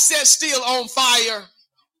anybody sit still on fire?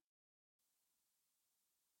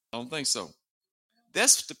 I don't think so.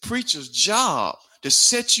 That's the preacher's job, to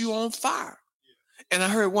set you on fire. And I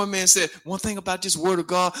heard one man say, one thing about this word of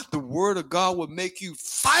God, the word of God will make you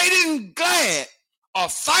fighting glad or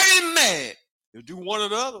fighting mad. You'll do one or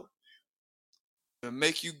the other. It'll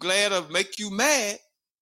make you glad or make you mad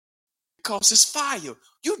because it's fire.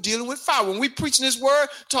 You're dealing with fire. When we preaching this word,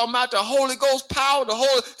 talking about the Holy Ghost power,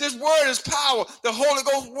 this word is power. The Holy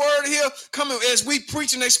Ghost word here coming as we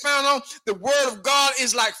preach and expound on, the word of God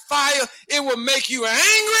is like fire. It will make you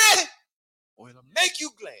angry or it'll make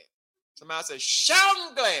you glad. Somebody say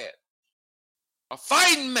shouting glad or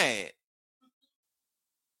fighting mad.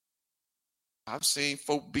 I've seen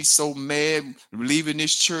folk be so mad leaving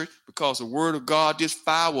this church because the word of God, this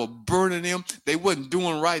fire was burning them. They wasn't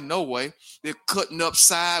doing right no way. They're cutting up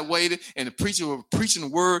sideways, and the preacher was preaching the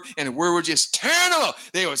word, and the word was just tearing them up.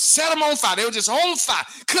 They would set them on fire. They were just on fire.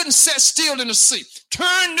 Couldn't sit still in the seat.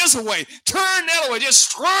 Turn this way, turn that way,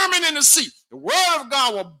 just squirming in the seat. The word of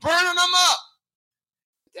God was burning them up.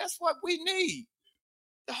 That's what we need.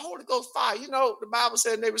 The Holy Ghost fire. You know, the Bible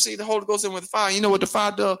said they received the Holy Ghost in with fire. You know what the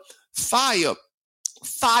fire does? Fire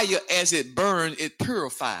as it burns, it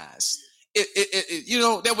purifies. You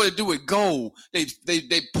know, that's what they do with gold. They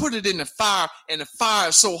put it in the fire, and the fire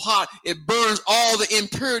is so hot, it burns all the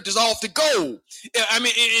impurities off the gold. I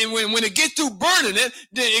mean, and when it gets through burning it,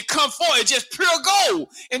 then it comes forth, it's just pure gold.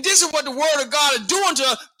 And this is what the word of God is doing to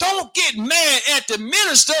us. Don't get mad at the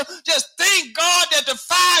minister. Just thank God that the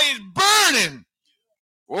fire is burning.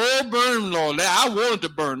 Oh, burn, Lord. I wanted to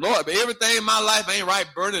burn, Lord, but everything in my life ain't right.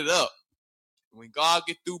 Burn it up. When God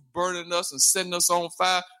get through burning us and setting us on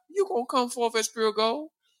fire, you're going to come forth as pure gold.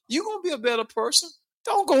 You're going to be a better person.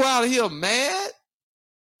 Don't go out of here mad.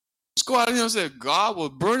 Just go out of here and say, God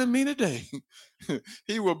was burning me today.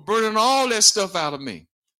 He was burning all that stuff out of me.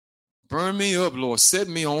 Burn me up, Lord. Set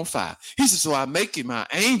me on fire. He said, so I make my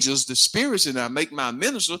angels, the spirits, and I make my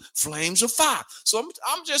ministers flames of fire. So I'm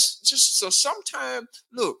just so sometimes,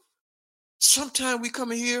 look, sometimes we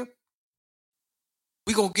come in here,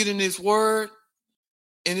 we're going to get in this word,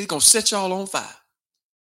 and it's going to set y'all on fire.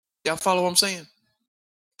 Y'all follow what I'm saying?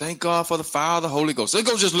 Thank God for the fire of the Holy Ghost. Let's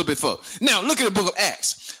go just a little bit further. Now, look at the book of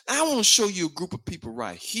Acts. I want to show you a group of people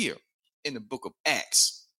right here in the book of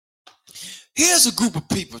Acts. Here's a group of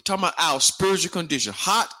people talking about our spiritual condition,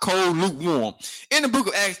 hot, cold, lukewarm. In the book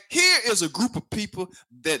of Acts, here is a group of people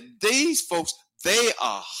that these folks, they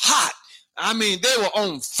are hot. I mean, they were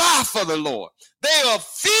on fire for the Lord. They are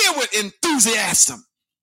filled with enthusiasm.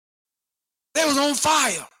 They was on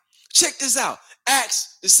fire. Check this out.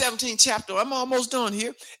 Acts, the 17th chapter. I'm almost done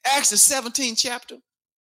here. Acts, the 17th chapter.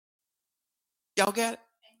 Y'all got it?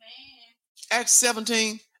 Amen. Acts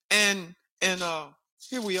 17 and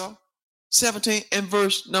here we are. 17 and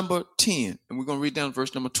verse number 10. And we're going to read down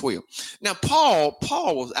verse number 12. Now, Paul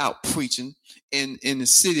was out preaching in the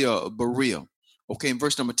city of Berea. Okay, in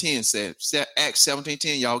verse number 10 said, Acts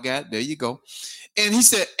 17:10, y'all got it? There you go. And he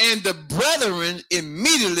said, and the brethren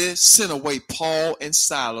immediately sent away Paul and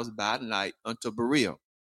Silas by night unto Berea,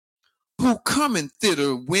 who coming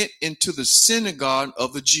thither went into the synagogue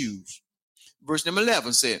of the Jews. Verse number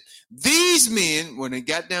 11 said, these men, when they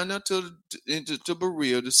got down there to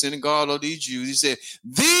Berea, the synagogue of these Jews, he said,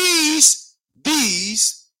 these,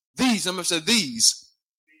 I'm going to say these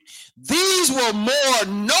were more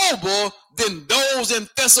noble than those in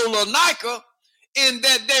Thessalonica, in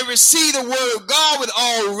that they received the word of God with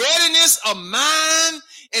all readiness of mind,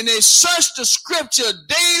 and they searched the scripture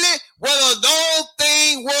daily whether those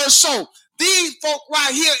things were so. These folk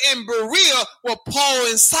right here in Berea, where Paul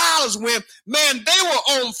and Silas went, man, they were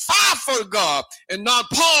on fire for God. And now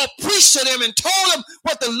Paul preached to them and told them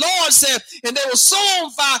what the Lord said, and they were so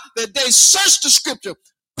on fire that they searched the scripture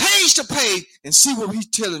page to page and see what he's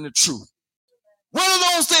telling the truth. One of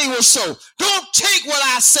those things was so. Don't take what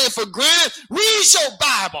I say for granted. Read your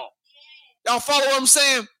Bible. Y'all follow what I'm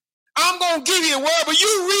saying? I'm going to give you a word, but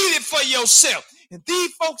you read it for yourself. And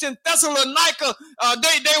these folks in Thessalonica,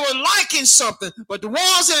 they were liking something. But the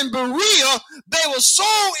ones in Berea, they were so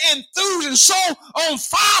enthused and so on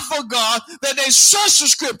fire for God that they searched the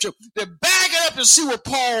scripture. They back it up and see what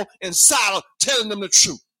Paul and Silas telling them the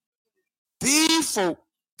truth. These folk,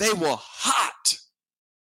 they were hot.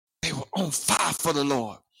 They were on fire for the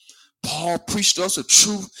Lord. Paul preached us the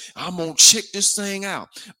truth. I'm going to check this thing out.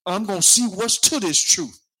 I'm going to see what's to this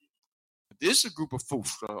truth. This is a group of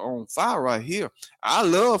folks that are on fire right here. I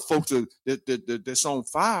love folks that's on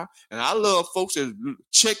fire, and I love folks that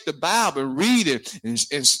check the Bible and read it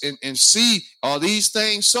and see are these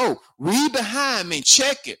things so. Read behind me,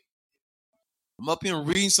 check it. I'm up here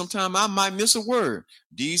reading. Sometimes I might miss a word.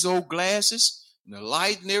 These old glasses and the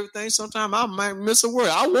light and everything, sometimes I might miss a word.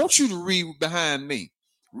 I want you to read behind me.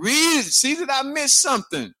 Read it. See that I missed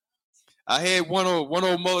something. I had one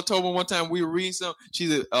old mother told me one time we were reading something. She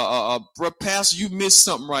said, bro, Pastor, you missed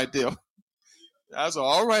something right there. I said,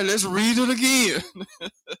 all right, let's read it again.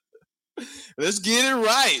 Let's get it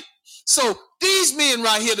right. So these men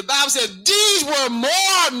right here, the Bible said these were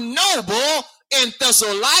more noble in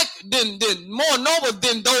more noble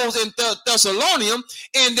than those in Thessalonian,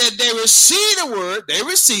 and that they received the word,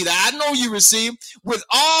 I know you received, with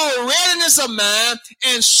all readiness of mind,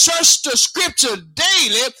 and searched the scripture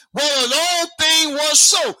daily, whether the whole thing was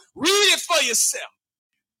so. Read it for yourself.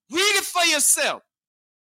 Read it for yourself.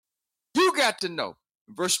 You got to know.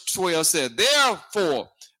 Verse 12 said, therefore,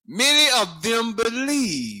 many of them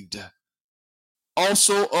believed.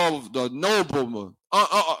 Also of the noblemen.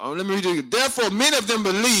 Let me read it again. Therefore, many of them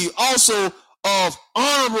believed also of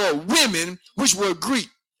honorable women, which were Greek,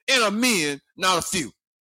 and of men, not a few.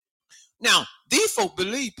 Now, these folk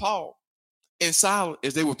believed Paul and Silas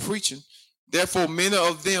as they were preaching. Therefore, many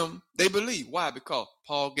of them, they believed. Why? Because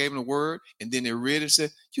Paul gave them the word, and then they read it and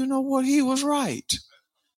said, you know what? He was right.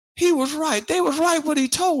 He was right. They was right what he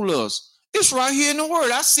told us. It's right here in the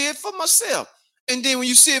word. I see it for myself. And then when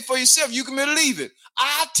you see it for yourself, you can believe it.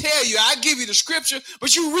 I tell you, I give you the scripture,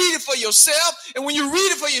 but you read it for yourself. And when you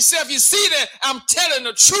read it for yourself, you see that I'm telling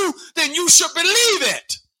the truth, then you should believe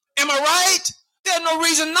it. Am I right? There's no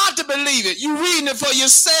reason not to believe it. You're reading it for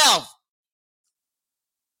yourself.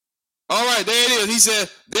 All right, there it is. He said,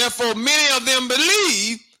 therefore, many of them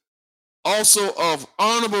believe also of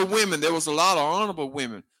honorable women. There was a lot of honorable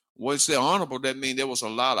women. What is honorable? That means there was a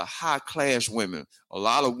lot of high-class women, a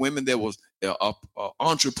lot of women that was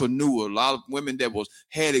entrepreneur, a lot of women that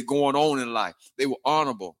had it going on in life. They were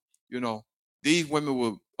honorable. You know, these women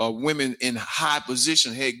were women in high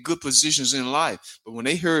position, had good positions in life. But when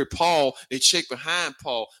they heard Paul, they checked behind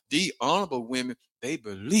Paul. These honorable women, they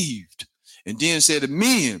believed. And then said the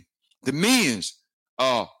men's,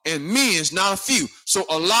 and men's not a few. So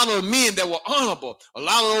a lot of the men that were honorable, a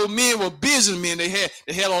lot of those men were businessmen. They had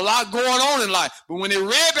a lot going on in life. But when they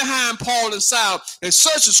read behind Paul and Silas, they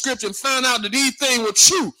searched the scripture and found out that these things were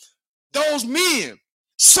true. Those men,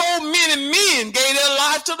 so many men gave their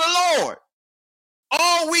life to the Lord.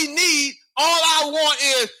 All we need, all I want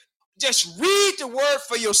is just read the word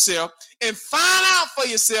for yourself and find out for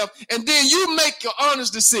yourself, and then you make your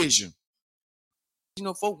honest decision. You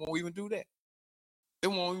know, folks won't even do that. They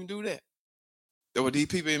won't even do that. There were these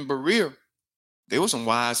people in Berea. They were some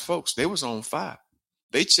wise folks. They was on fire.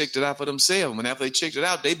 They checked it out for themselves. And after they checked it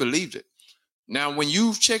out, they believed it. Now, when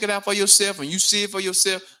you check it out for yourself and you see it for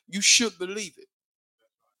yourself, you should believe it.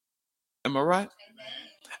 Am I right?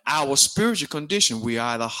 Our spiritual condition, we're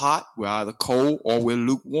either hot, we're either cold, or we're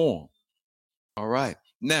lukewarm. All right.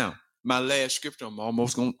 Now, my last scripture, I'm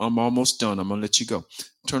almost done. I'm gonna let you go.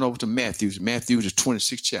 Turn over to Matthew. Matthew is the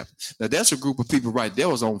 26th chapter. Now that's a group of people right there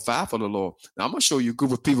was on fire for the Lord. Now I'm gonna show you a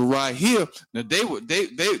group of people right here. Now they were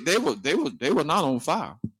not on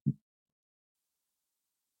fire.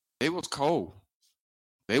 They was cold.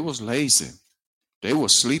 They was lazy. They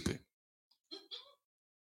was sleeping.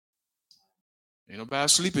 Ain't nobody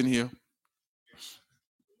sleeping here.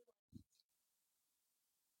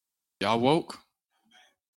 Y'all woke?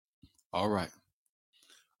 All right.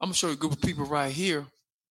 I'm going to show you a group of people right here.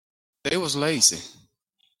 They was lazy.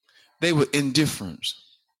 They were indifferent.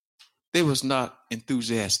 They was not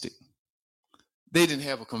enthusiastic. They didn't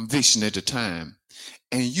have a conviction at the time.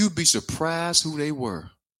 And you'd be surprised who they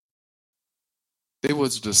were. They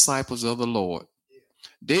was the disciples of the Lord.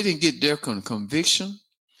 They didn't get their conviction.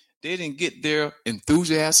 They didn't get their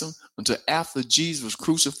enthusiasm until after Jesus was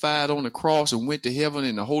crucified on the cross and went to heaven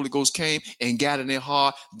and the Holy Ghost came and got in their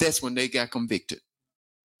heart. That's when they got convicted.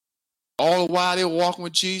 All the while they were walking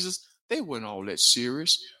with Jesus, they weren't all that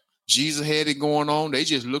serious. Jesus had it going on. They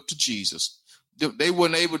just looked to Jesus. They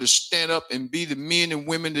weren't able to stand up and be the men and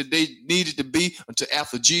women that they needed to be until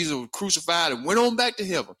after Jesus was crucified and went on back to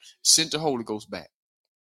heaven, sent the Holy Ghost back.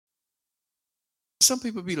 Some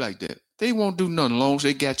people be like that. They won't do nothing as long as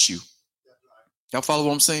they got you. Y'all follow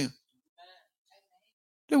what I'm saying?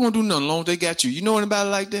 They won't do nothing as long as they got you. You know anybody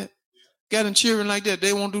like that? Got them children like that?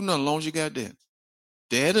 They won't do nothing as long as you got that.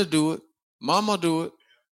 Dad'll do it. Mama do it.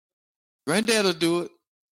 Granddad will do it.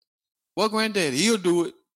 What granddad? He'll do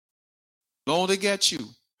it. Long as they got you.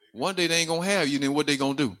 One day they ain't gonna have you, then what they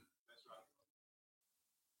gonna do?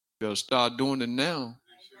 They'll start doing it now.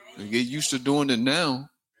 And get used to doing it now.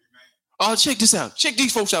 Oh, check this out. Check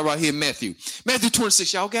these folks out right here in Matthew. Matthew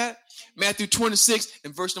 26, y'all got it? Matthew 26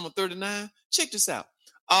 and verse number 39. Check this out.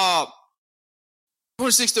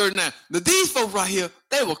 26:39. These folks right here,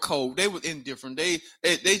 they were cold. They were indifferent. They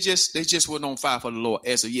just weren't on fire for the Lord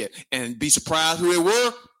as of yet. And be surprised who they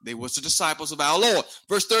were. They was the disciples of our Lord.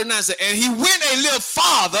 Verse 39 said, and he went a little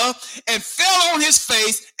farther and fell on his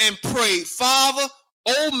face and prayed, Father,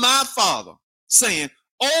 oh my Father, saying,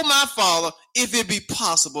 oh my Father, if it be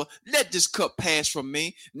possible, let this cup pass from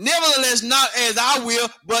me. Nevertheless, not as I will,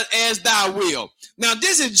 but as thy will. Now,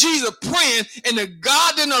 this is Jesus praying in the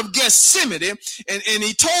Garden of Gethsemane, and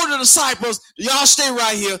he told the disciples, y'all stay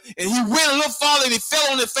right here. And he went a little farther and he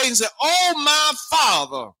fell on his face and said, oh my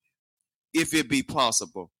Father, if it be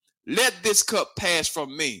possible, let this cup pass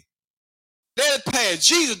from me. Let it pass.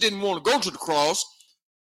 Jesus didn't want to go to the cross.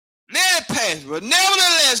 Let it pass, but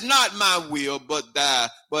nevertheless, not my will, but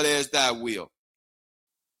as thy will.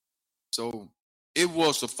 So it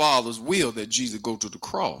was the Father's will that Jesus go to the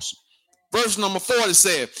cross. Verse number 40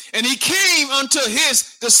 said, and he came unto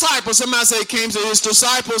his disciples. Somebody say he came to his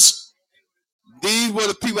disciples. These were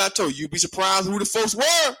the people I told you. You'd be surprised who the folks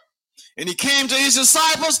were. And he came to his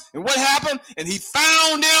disciples, and what happened? And he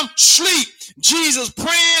found them asleep. Jesus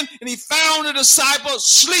praying, and he found the disciples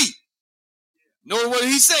asleep. Notice what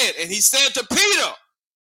he said. And he said to Peter,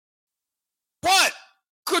 what?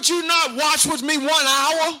 Could you not watch with me 1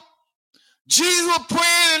 hour? Jesus was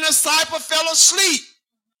praying and the disciple fell asleep.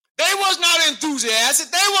 They was not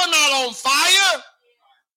enthusiastic. They were not on fire.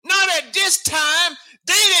 Not at this time.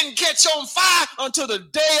 They didn't catch on fire until the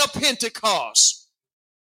day of Pentecost.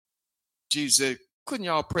 Jesus said, couldn't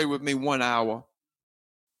y'all pray with me 1 hour?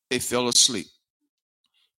 They fell asleep.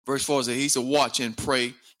 Verse 4 says, he said, watch and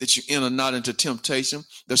pray that you enter not into temptation.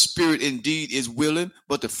 The spirit indeed is willing,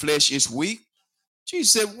 but the flesh is weak.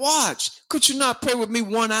 Jesus said, watch. Could you not pray with me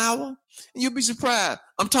 1 hour? And you'll be surprised.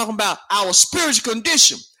 I'm talking about our spiritual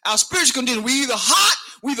condition. Our spiritual condition. We either hot,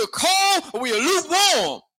 we either cold, or we are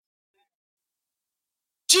lukewarm.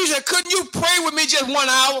 Jesus said, couldn't you pray with me just 1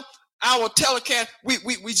 hour? Our telecast, we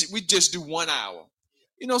just do 1 hour.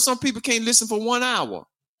 You know, some people can't listen for 1 hour.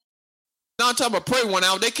 Now I'm talking about pray 1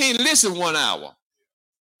 hour. They can't listen 1 hour.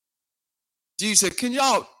 Jesus said, can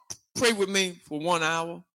y'all pray with me for 1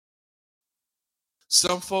 hour?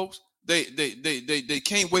 Some folks, they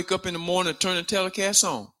can't wake up in the morning and turn the telecast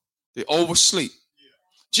on. They oversleep. Yeah.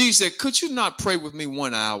 Jesus said, could you not pray with me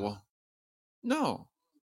 1 hour? No.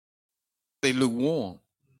 They lukewarm.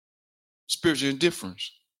 Spiritual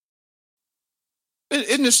indifference.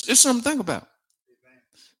 It's something to think about.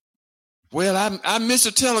 Well, I missed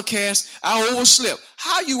a telecast. I overslept.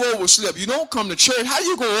 How you overslept? You don't come to church. How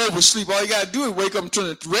you go oversleep? All you got to do is wake up and turn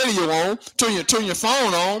the radio on, turn your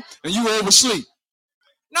phone on, and you oversleep.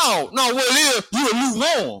 No, what it is, you are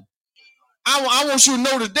lukewarm. I want you to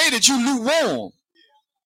know today that you lukewarm.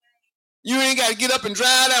 You ain't got to get up and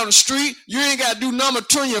drive down the street. You ain't got to do nothing but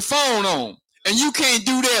turn your phone on. And you can't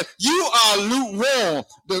do that. You are lukewarm.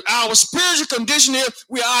 Our spiritual condition is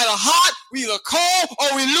we are either hot, we either cold,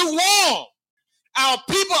 or we lukewarm. Our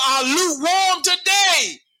people are lukewarm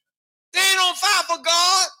today. They ain't on fire for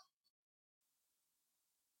God.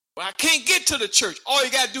 Well, I can't get to the church. All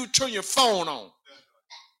you got to do is turn your phone on.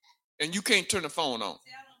 And you can't turn the phone on.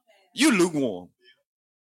 You lukewarm.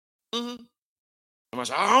 Mm-hmm.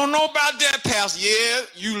 I don't know about that, Pastor. Yeah,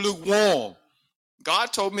 you lukewarm.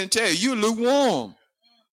 God told me to tell you, lukewarm.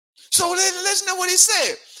 So listen to what he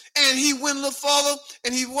said. And he went a little further,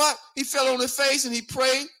 and he what? He fell on his face, and he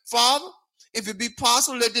prayed, Father, if it be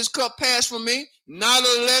possible, let this cup pass from me.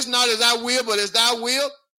 Nevertheless, not as I will, but as thy will.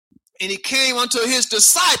 And he came unto his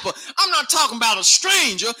disciple. I'm not talking about a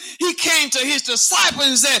stranger. He came to his disciple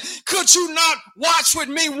and said, could you not watch with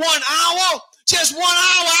me 1 hour? Just 1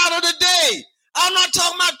 hour out of the day. I'm not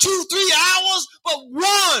talking about 2, 3 hours, but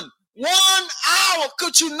 1 hour.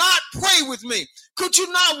 Could you not pray with me? Could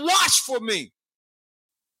you not watch for me?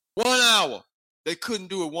 1 hour. They couldn't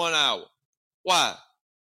do it 1 hour. Why?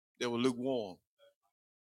 They were lukewarm.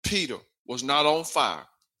 Peter was not on fire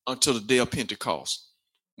until the day of Pentecost,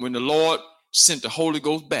 when the Lord sent the Holy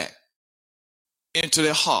Ghost back into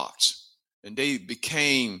their hearts, and they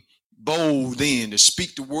became bold then to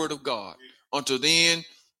speak the word of God. Until then,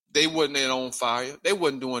 they wasn't on fire. They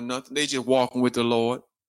wasn't doing nothing. They just walking with the Lord.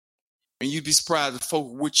 And you'd be surprised if folk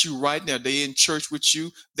with you right now, they in church with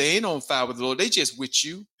you, they ain't on fire with the Lord. They just with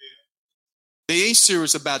you. They ain't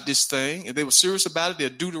serious about this thing. If they were serious about it,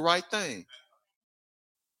 they'd do the right thing.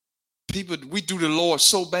 People, we do the Lord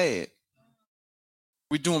so bad.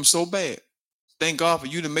 We do him so bad. Thank God for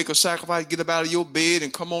you to make a sacrifice, get up out of your bed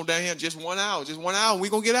and come on down here just 1 hour. Just 1 hour. We're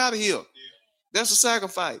going to get out of here. That's a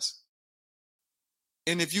sacrifice.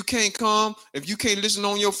 And if you can't come, if you can't listen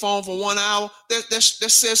on your phone for 1 hour, that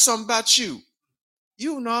says something about you.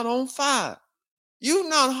 You're not on fire. You're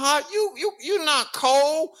not hot. You're not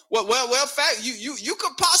cold. Well, fact, you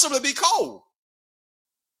could possibly be cold.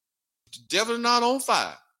 Definitely not on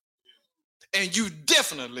fire. And you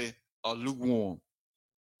definitely are lukewarm.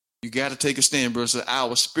 You got to take a stand, brother. So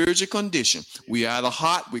our spiritual condition. We either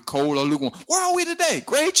hot, we cold, or lukewarm. Where are we today?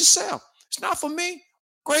 Grade yourself. It's not for me.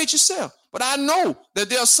 Grade yourself. But I know that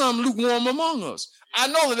there's some lukewarm among us. I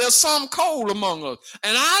know that there's some cold among us.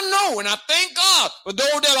 And I know, and I thank God for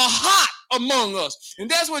those that are hot among us. And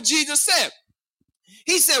that's what Jesus said.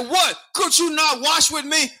 He said, what? Could you not watch with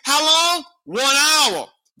me? How long? 1 hour.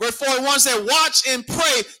 Verse 41 said, watch and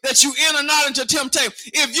pray that you enter not into temptation.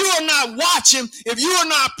 If you are not watching, if you are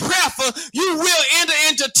not prayerful, you will enter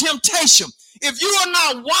into temptation. If you are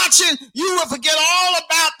not watching, you will forget all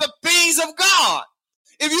about the things of God.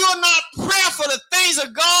 If you are not prayerful for the things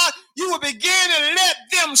of God, you will begin to let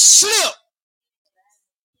them slip.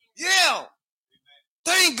 Yeah.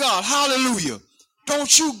 Thank God. Hallelujah.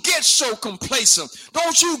 Don't you get so complacent.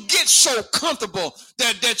 Don't you get so comfortable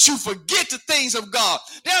that you forget the things of God.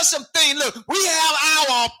 There's some things, look, we have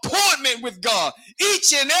our appointment with God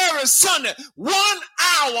each and every Sunday, 1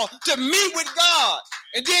 hour to meet with God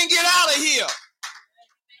and then get out of here.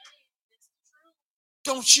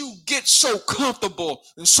 Don't you get so comfortable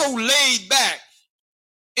and so laid back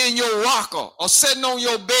in your rocker or sitting on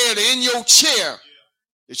your bed or in your chair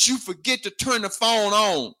that you forget to turn the phone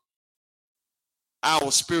on.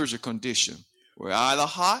 Our spiritual condition. We're either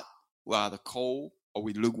hot, we're either cold, or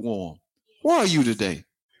we lukewarm. Where are you today?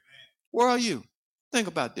 Where are you? Think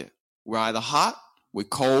about that. We're either hot, we're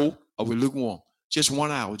cold, or we're lukewarm. Just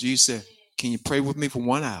 1 hour. Jesus said, can you pray with me for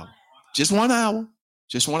 1 hour? Just 1 hour.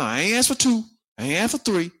 Just 1 hour. I ain't asked for 2. I ain't asked for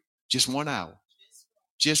 3. Just 1 hour.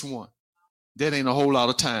 Just one. That ain't a whole lot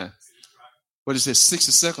of time. What is it,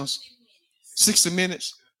 60 seconds? 60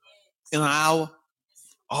 minutes? In an hour?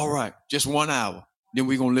 All right. Just 1 hour. Then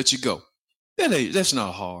we're going to let you go. That's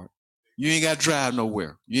not hard. You ain't got to drive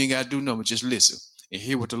nowhere. You ain't got to do nothing. Just listen and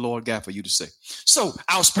hear what the Lord got for you to say. So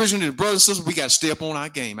our spiritual brothers and sisters, we got to stay up on our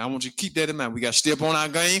game. I want you to keep that in mind. We got to stay up on our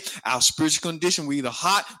game. Our spiritual condition, we either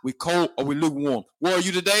hot, we cold, or we lukewarm. Where are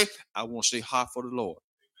you today? I want to stay hot for the Lord.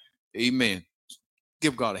 Amen.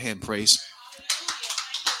 Give God a hand praise.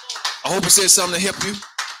 I hope it said something to help you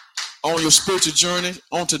on your spiritual journey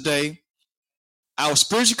on today. Our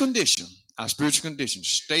spiritual condition,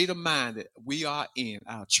 state of mind that we are in,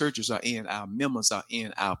 our churches are in, our members are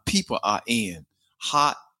in, our people are in,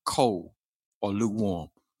 hot, cold, or lukewarm.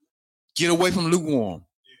 Get away from lukewarm.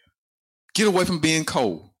 Get away from being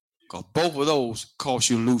cold, because both of those cause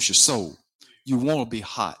you to lose your soul. You want to be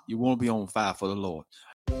hot. You want to be on fire for the Lord.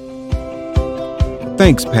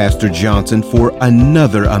 Thanks, Pastor Johnson, for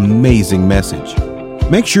another amazing message.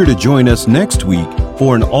 Make sure to join us next week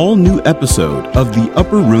for an all-new episode of the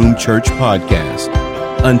Upper Room Church Podcast.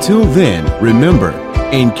 Until then, remember,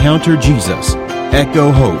 encounter Jesus,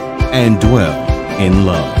 echo hope, and dwell in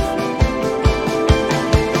love.